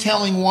it's no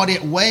telling what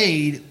it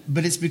weighed,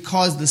 but it's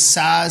because the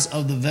size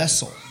of the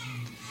vessel.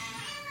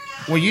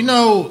 Well, you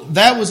know,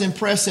 that was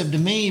impressive to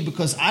me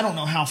because I don't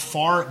know how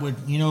far it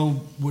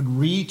would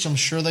reach. I'm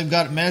sure they've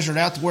got it measured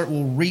out to where it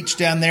will reach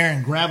down there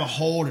and grab a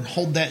hold and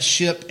hold that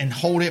ship and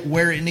hold it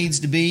where it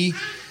needs to be.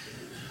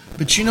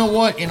 But you know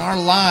what? In our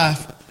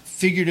life,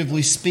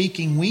 figuratively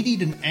speaking, we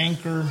need an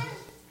anchor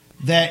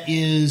that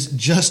is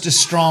just as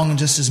strong and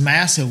just as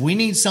massive. We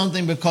need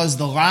something because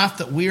the life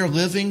that we are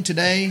living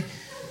today,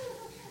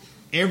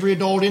 every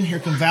adult in here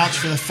can vouch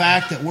for the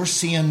fact that we're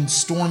seeing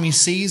stormy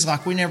seas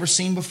like we never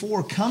seen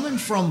before, coming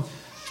from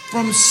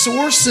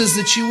sources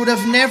that you would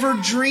have never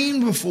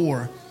dreamed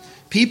before.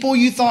 People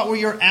you thought were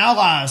your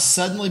allies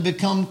suddenly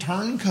become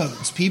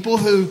turncoats. People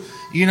who,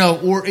 you know,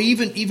 or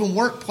even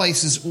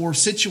workplaces or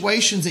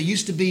situations that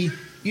used to be,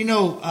 you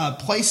know,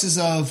 places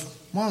of,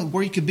 well,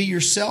 where you could be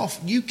yourself.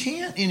 You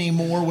can't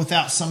anymore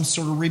without some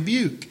sort of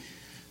rebuke.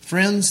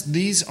 Friends,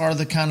 these are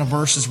the kind of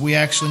verses we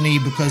actually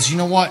need because you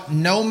know what?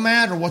 No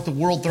matter what the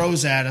world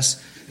throws at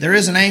us, there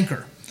is an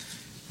anchor.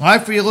 I'd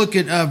like for you to look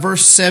at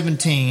verse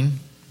 17.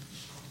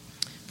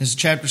 This is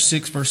chapter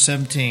 6, verse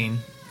 17.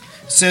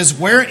 It says,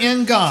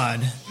 "Wherein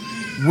God,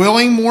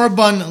 willing more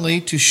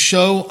abundantly to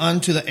show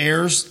unto the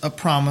heirs of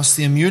promise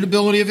the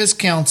immutability of his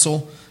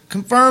counsel,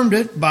 confirmed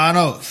it by an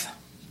oath,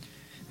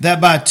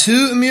 that by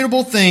two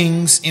immutable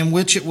things in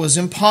which it was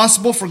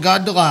impossible for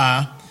God to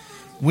lie,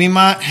 we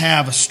might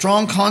have a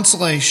strong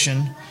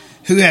consolation,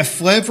 who have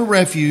fled for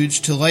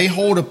refuge to lay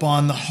hold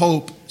upon the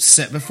hope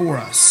set before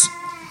us.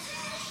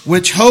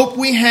 Which hope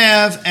we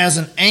have as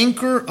an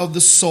anchor of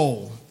the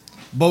soul,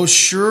 both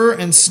sure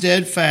and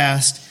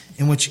steadfast,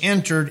 in which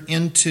entered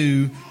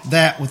into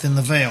that within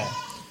the veil.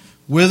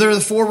 Whither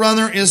the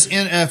forerunner is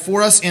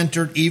for us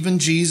entered, even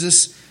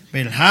Jesus,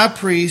 made a high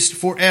priest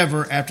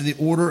forever after the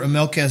order of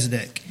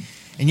Melchizedek."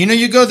 And you know,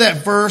 you go to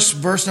that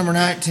verse number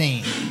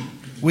 19.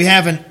 We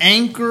have an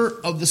anchor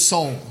of the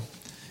soul.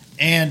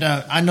 And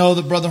I know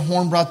that Brother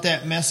Horn brought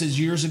that message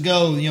years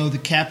ago, the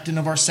captain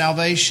of our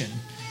salvation.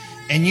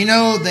 And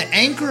the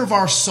anchor of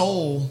our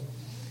soul,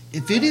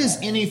 if it is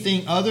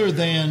anything other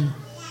than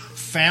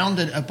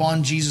founded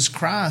upon Jesus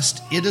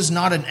Christ, it is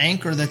not an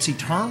anchor that's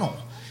eternal.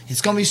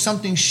 It's going to be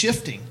something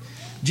shifting.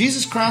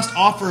 Jesus Christ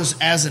offers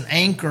as an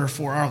anchor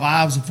for our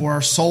lives and for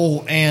our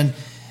soul. And,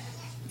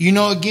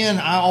 again,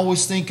 I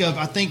always think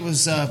it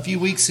was a few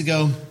weeks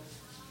ago,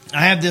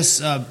 I have this,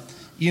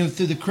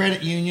 through the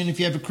credit union. If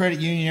you have a credit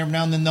union, every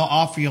now and then they'll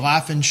offer you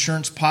life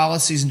insurance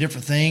policies and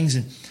different things.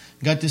 And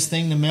I got this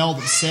thing in the mail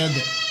that said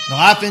that the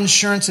life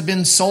insurance had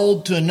been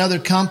sold to another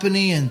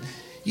company. And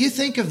you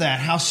think of that,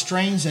 how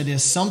strange that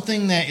is.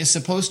 Something that is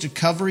supposed to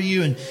cover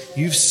you and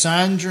you've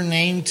signed your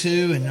name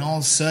to, and all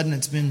of a sudden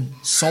it's been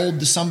sold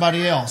to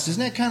somebody else.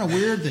 Isn't that kind of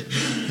weird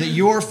that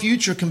your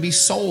future can be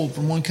sold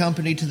from one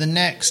company to the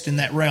next in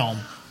that realm?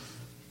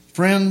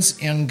 Friends,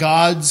 in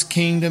God's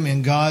kingdom,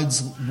 in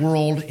God's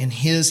world, in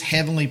His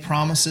heavenly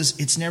promises,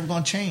 it's never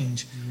going to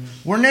change.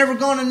 We're never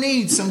going to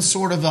need some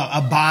sort of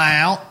a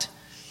buyout.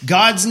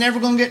 God's never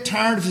going to get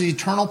tired of His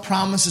eternal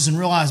promises and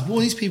realize,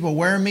 boy, these people are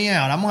wearing me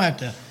out. I'm going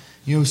to have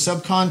to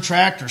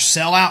subcontract or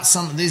sell out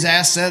some of these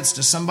assets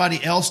to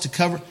somebody else to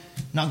cover.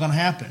 Not going to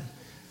happen.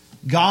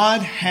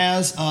 God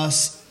has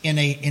us in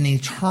an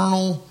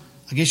eternal,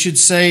 I guess you'd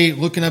say,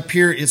 looking up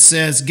here, it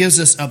says, gives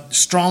us a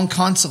strong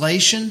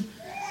consolation.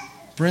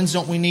 Friends,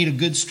 don't we need a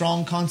good,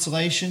 strong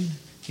consolation?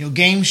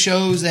 Game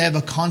shows, they have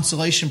a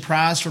consolation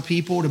prize for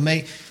people to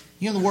make.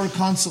 The word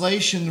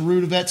consolation, the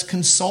root of that's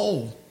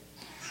console.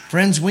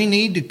 Friends, we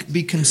need to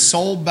be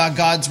consoled by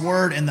God's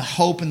word and the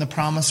hope and the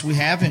promise we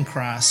have in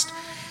Christ.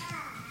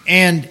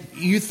 And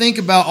you think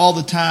about all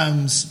the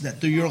times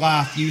that through your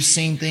life you've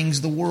seen things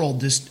of the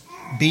world just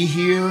be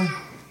here,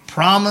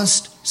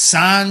 promised,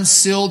 signed,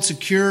 sealed,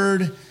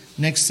 secured.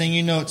 Next thing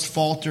you know, it's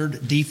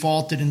faltered,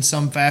 defaulted in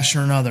some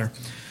fashion or another.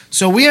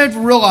 So we have to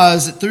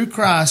realize that through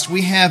Christ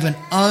we have an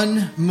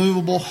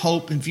unmovable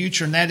hope and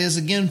future, and that is,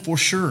 again, for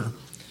sure.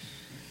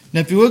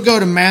 Now, if you would go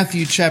to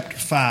Matthew chapter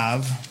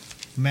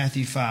 5,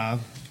 Matthew 5.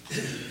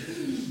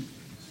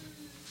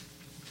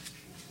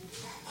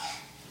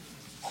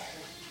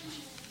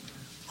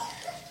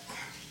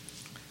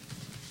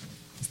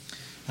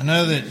 I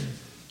know that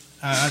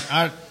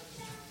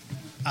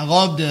I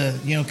love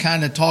to,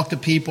 kind of talk to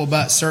people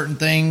about certain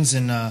things.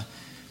 And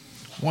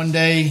one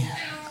day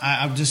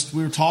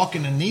we were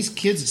talking, and these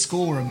kids at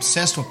school were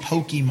obsessed with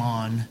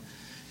Pokemon.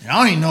 And I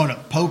don't even know what a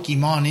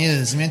Pokemon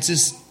is. I mean, it's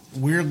this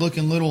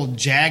weird-looking little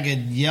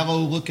jagged,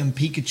 yellow-looking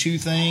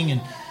Pikachu thing.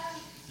 And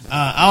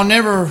I'll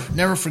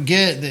never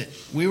forget that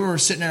we were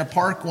sitting at a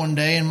park one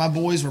day, and my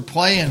boys were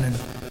playing, and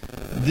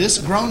this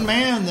grown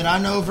man that I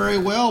know very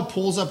well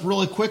pulls up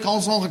really quick,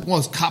 almost like one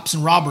of those cops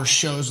and robbers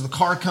shows where the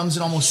car comes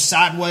in almost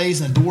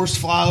sideways and the doors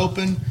fly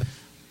open.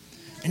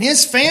 And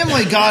his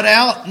family got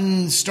out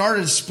and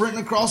started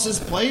sprinting across this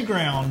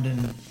playground.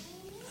 And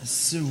I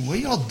said, "What are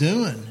y'all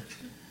doing?"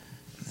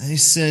 They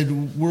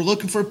said, "We're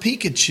looking for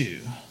Pikachu,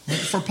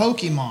 looking for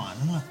Pokemon."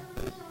 I'm like,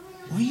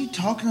 "What are you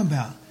talking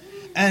about?"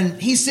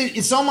 And he said,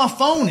 "It's on my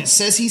phone. It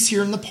says he's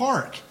here in the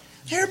park."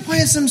 They were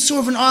playing some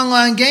sort of an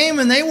online game,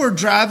 and they were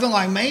driving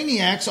like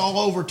maniacs all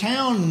over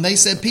town, and they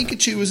said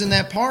Pikachu was in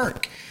that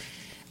park.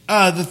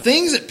 The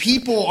things that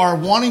people are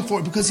wanting for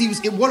it, because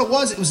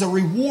it was a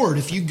reward.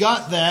 If you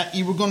got that,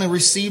 you were going to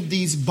receive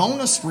these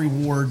bonus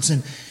rewards.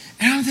 And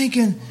I'm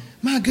thinking,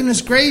 my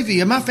goodness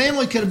gravy, my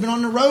family could have been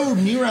on the road,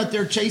 and you were out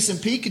there chasing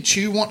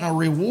Pikachu, wanting a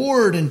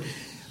reward. And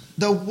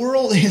the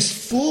world is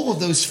full of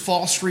those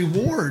false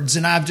rewards.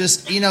 And I've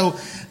just,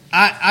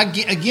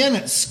 again,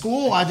 at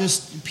school,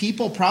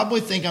 people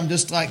probably think I'm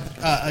just like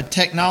a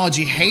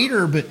technology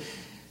hater, but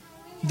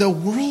the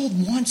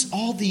world wants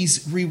all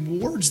these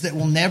rewards that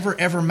will never,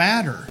 ever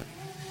matter.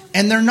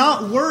 And they're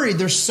not worried.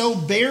 They're so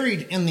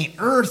buried in the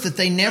earth that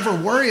they never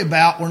worry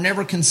about or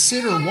never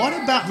consider, what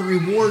about the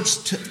rewards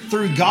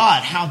through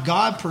God, how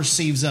God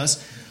perceives us?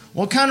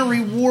 What kind of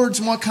rewards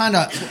and what kind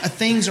of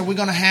things are we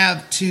going to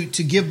have to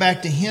give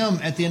back to Him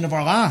at the end of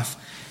our life?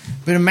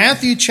 But in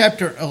Matthew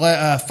chapter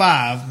 5,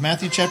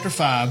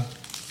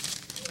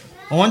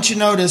 I want you to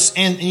notice,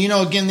 and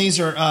again, these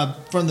are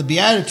from the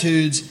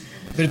Beatitudes,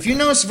 but if you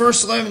notice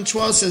verse 11 and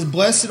 12 says,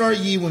 "Blessed are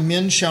ye when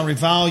men shall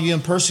revile you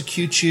and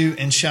persecute you,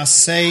 and shall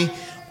say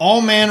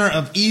all manner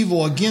of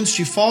evil against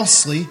you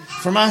falsely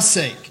for my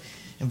sake."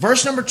 And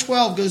verse number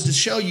 12 goes to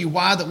show you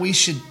why that we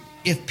should,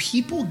 if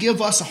people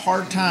give us a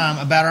hard time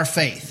about our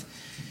faith,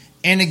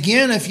 and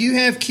again, if you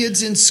have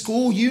kids in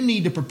school, you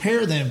need to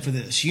prepare them for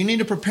this. You need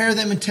to prepare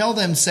them and tell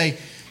them, say,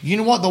 you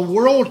know what? The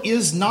world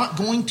is not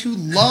going to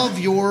love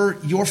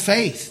your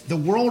faith. The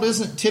world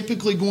isn't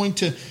typically going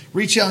to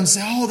reach out and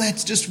say, "Oh,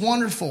 that's just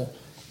wonderful."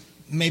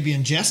 Maybe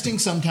in jesting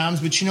sometimes,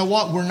 but you know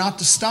what? We're not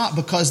to stop,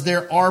 because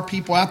there are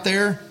people out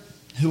there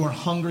who are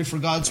hungry for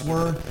God's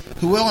word,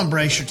 who will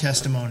embrace your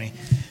testimony.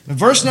 But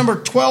verse number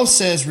 12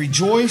 says,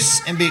 "Rejoice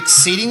and be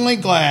exceedingly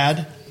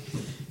glad,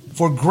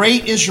 for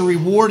great is your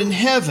reward in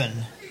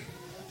heaven.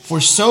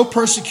 For so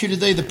persecuted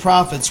they the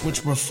prophets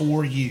which were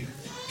before you."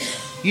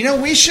 You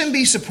know, we shouldn't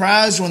be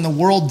surprised when the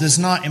world does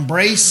not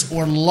embrace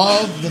or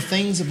love the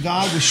things of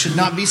God. We should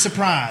not be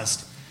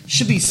surprised.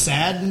 Should be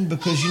saddened,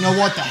 because you know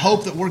what? The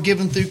hope that we're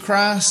given through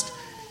Christ.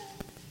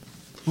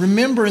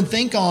 Remember and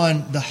think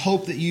on the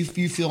hope that you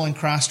feel in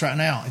Christ right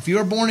now. If you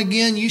are born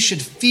again, you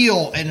should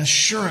feel an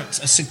assurance,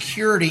 a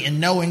security in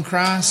knowing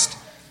Christ.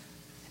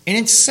 And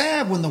it's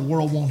sad when the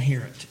world won't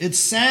hear it. It's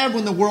sad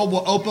when the world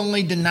will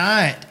openly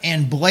deny it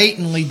and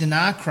blatantly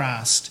deny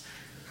Christ.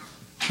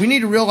 We need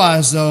to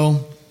realize,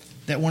 though,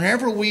 that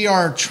whenever we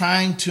are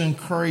trying to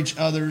encourage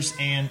others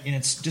and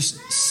it's just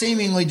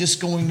seemingly just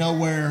going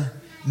nowhere,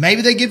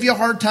 maybe they give you a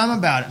hard time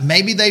about it.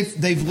 Maybe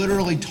they've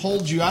literally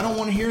told you, I don't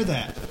want to hear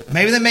that.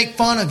 Maybe they make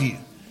fun of you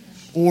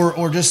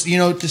or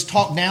just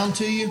talk down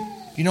to you.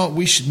 You know what?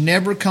 We should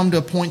never come to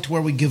a point to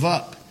where we give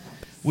up.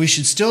 We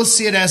should still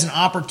see it as an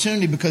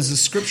opportunity, because the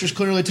Scriptures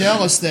clearly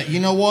tell us that, you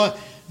know what?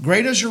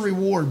 Great is your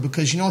reward,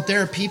 because you know what?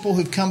 There are people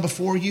who've come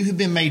before you who've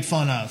been made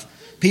fun of.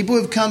 People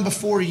who've come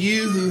before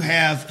you who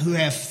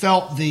have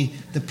felt the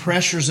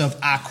pressures of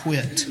I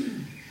quit.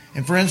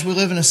 And friends, we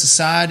live in a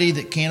society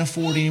that can't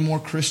afford any more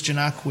Christian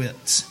I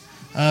quits.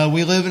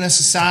 We live in a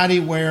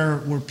society where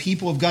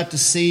people have got to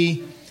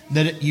see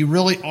that you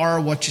really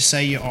are what you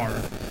say you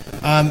are.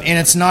 And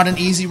it's not an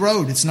easy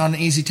road. It's not an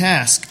easy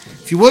task.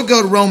 If you would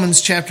go to Romans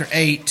chapter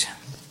 8.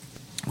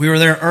 We were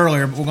there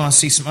earlier, but we're going to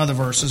see some other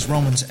verses.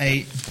 Romans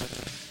 8.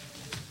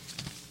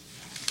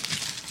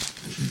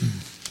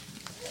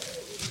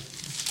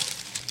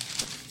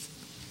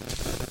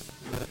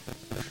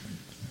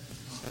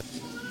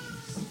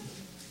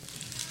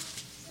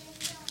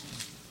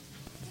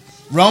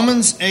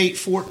 Romans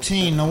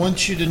 8:14. I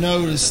want you to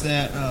notice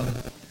that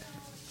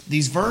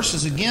these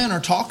verses again are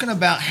talking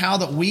about how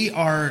that we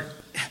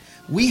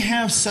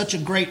have such a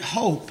great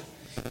hope,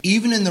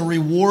 even in the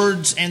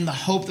rewards and the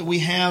hope that we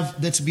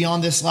have that's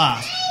beyond this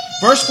life.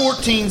 Verse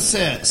 14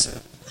 says,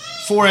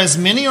 "For as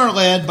many are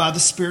led by the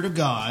Spirit of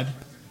God,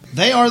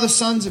 they are the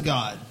sons of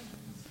God.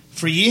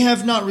 For ye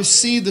have not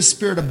received the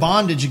spirit of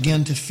bondage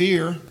again to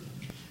fear,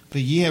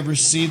 but ye have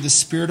received the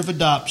Spirit of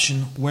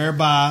adoption,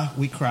 whereby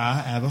we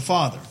cry, Abba,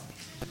 Father.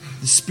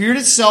 The Spirit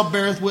itself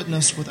beareth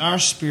witness with our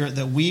spirit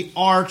that we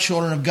are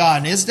children of God."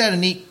 And isn't that a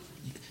neat?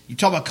 You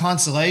talk about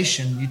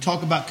consolation. You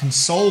talk about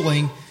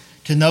consoling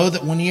to know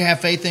that when you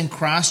have faith in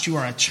Christ, you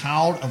are a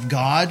child of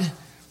God.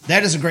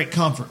 That is a great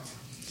comfort.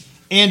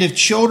 "And if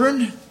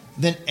children,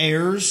 then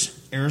heirs,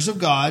 heirs of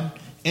God,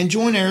 and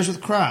joint heirs with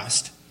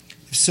Christ.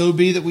 If so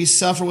be that we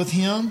suffer with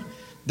him,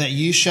 that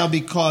you shall be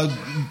called,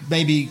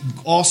 maybe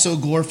also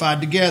glorified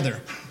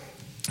together."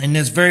 And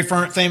this very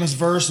famous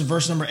verse in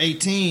verse number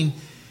 18,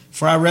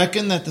 "For I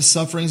reckon that the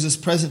sufferings of this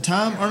present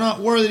time are not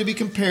worthy to be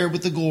compared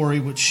with the glory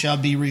which shall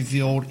be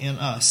revealed in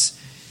us."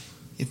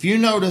 If you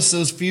notice,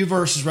 those few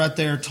verses right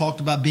there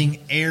talked about being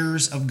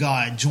heirs of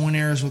God, joint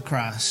heirs with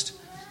Christ.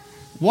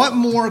 What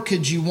more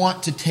could you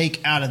want to take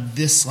out of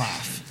this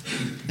life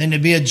than to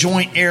be a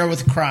joint heir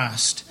with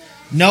Christ?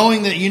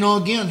 Knowing that,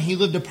 again, he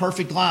lived a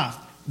perfect life,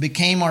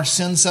 became our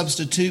sin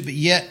substitute, but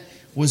yet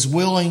was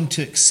willing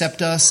to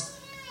accept us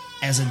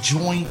as a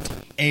joint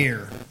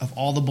heir of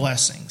all the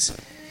blessings.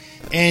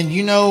 And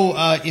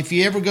if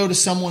you ever go to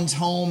someone's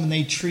home and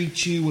they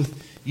treat you with,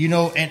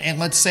 and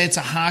let's say it's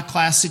a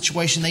high-class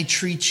situation, they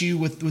treat you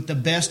with the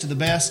best of the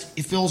best,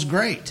 it feels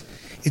great.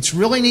 It's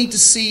really neat to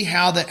see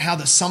how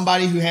that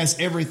somebody who has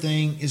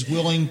everything is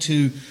willing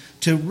to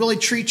really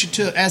treat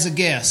you as a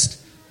guest.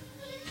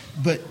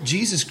 But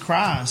Jesus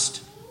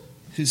Christ,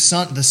 the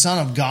Son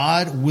of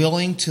God,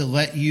 willing to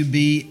let you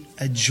be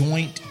a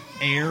joint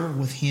heir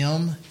with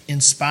him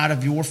in spite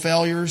of your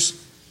failures,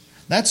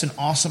 that's an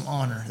awesome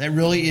honor. That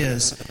really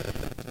is.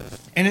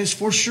 And it's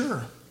for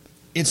sure.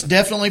 It's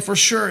definitely for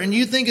sure. And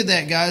you think of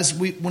that, guys,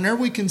 whenever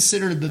we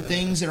consider the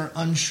things that are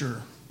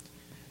unsure,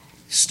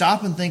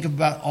 stop and think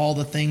about all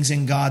the things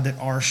in God that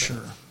are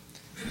sure.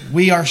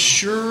 We are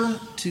sure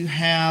to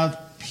have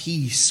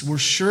peace. We're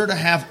sure to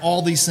have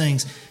all these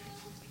things.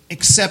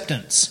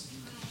 Acceptance.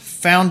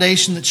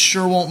 Foundation that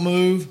sure won't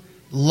move.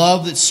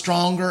 Love that's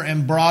stronger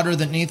and broader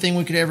than anything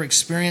we could ever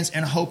experience.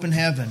 And hope in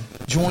heaven.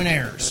 Joint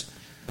heirs.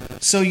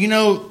 So,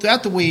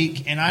 throughout the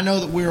week, and I know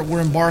that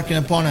we're embarking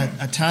upon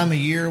a time of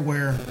year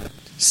where,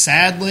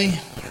 sadly,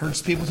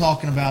 hurts people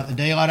talking about, the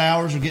daylight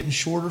hours are getting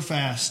shorter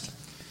fast.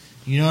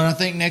 And I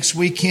think next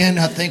weekend,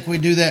 we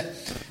do that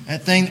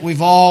thing that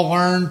we've all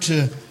learned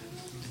to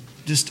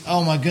just,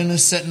 oh my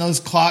goodness, setting those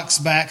clocks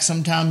back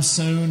sometime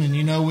soon.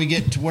 And, we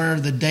get to where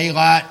the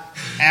daylight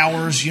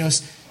hours,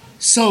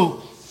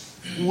 So,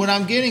 what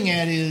I'm getting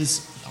at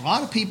is a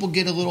lot of people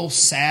get a little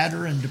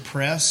sadder and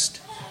depressed.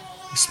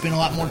 We spend a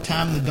lot more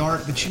time in the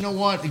dark. But you know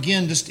what?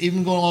 Again, just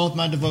even going along with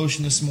my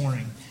devotion this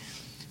morning,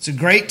 it's a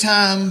great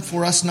time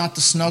for us not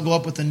to snuggle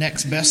up with the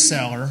next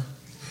bestseller.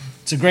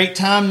 It's a great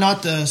time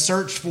not to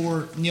search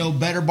for,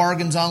 better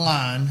bargains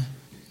online.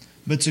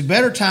 But it's a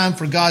better time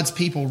for God's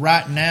people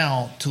right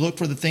now to look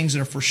for the things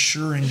that are for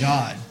sure in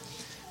God.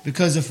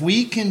 Because if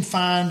we can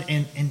find,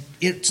 and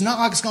it's not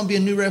like it's going to be a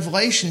new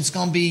revelation, it's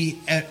going to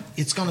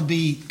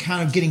be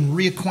kind of getting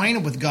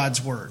reacquainted with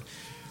God's Word.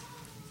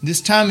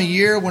 This time of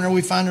year, whenever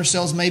we find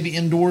ourselves maybe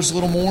indoors a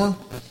little more,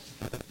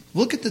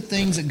 look at the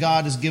things that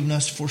God has given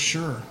us for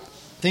sure.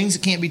 Things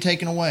that can't be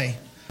taken away.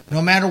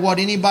 No matter what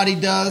anybody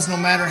does, no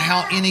matter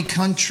how any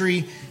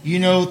country,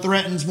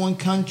 threatens one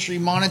country,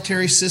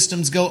 monetary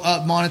systems go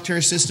up,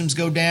 monetary systems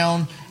go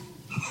down.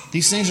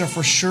 These things are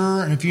for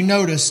sure. And if you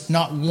notice,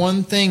 not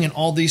one thing in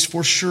all these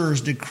for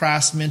sures did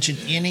Christ mention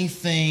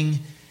anything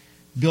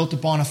built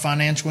upon a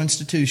financial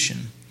institution.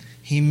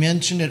 He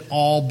mentioned it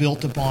all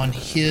built upon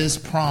His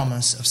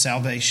promise of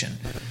salvation.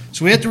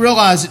 So we have to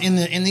realize that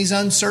in these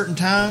uncertain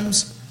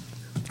times,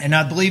 and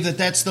I believe that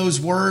that's those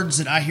words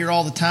that I hear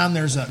all the time.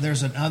 There's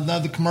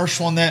another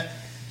commercial on that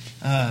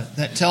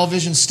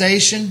television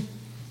station.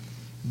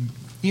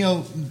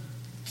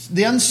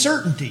 The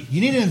uncertainty.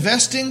 You need to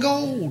invest in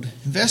gold,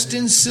 invest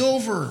in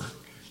silver.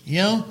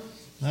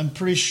 I'm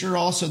pretty sure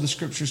also the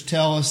scriptures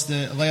tell us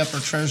to lay up our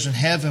treasures in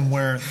heaven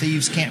where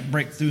thieves can't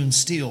break through and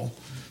steal.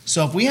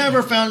 So if we have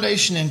our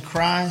foundation in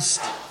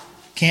Christ,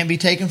 can't be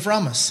taken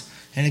from us.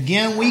 And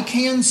again, we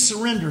can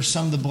surrender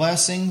some of the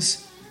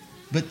blessings,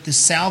 but the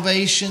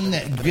salvation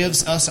that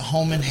gives us a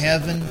home in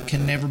heaven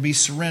can never be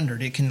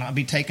surrendered. It cannot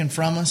be taken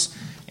from us.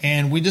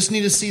 And we just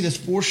need to see this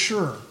for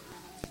sure.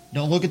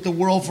 Don't look at the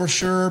world for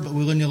sure, but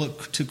we need to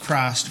look to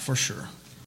Christ for sure.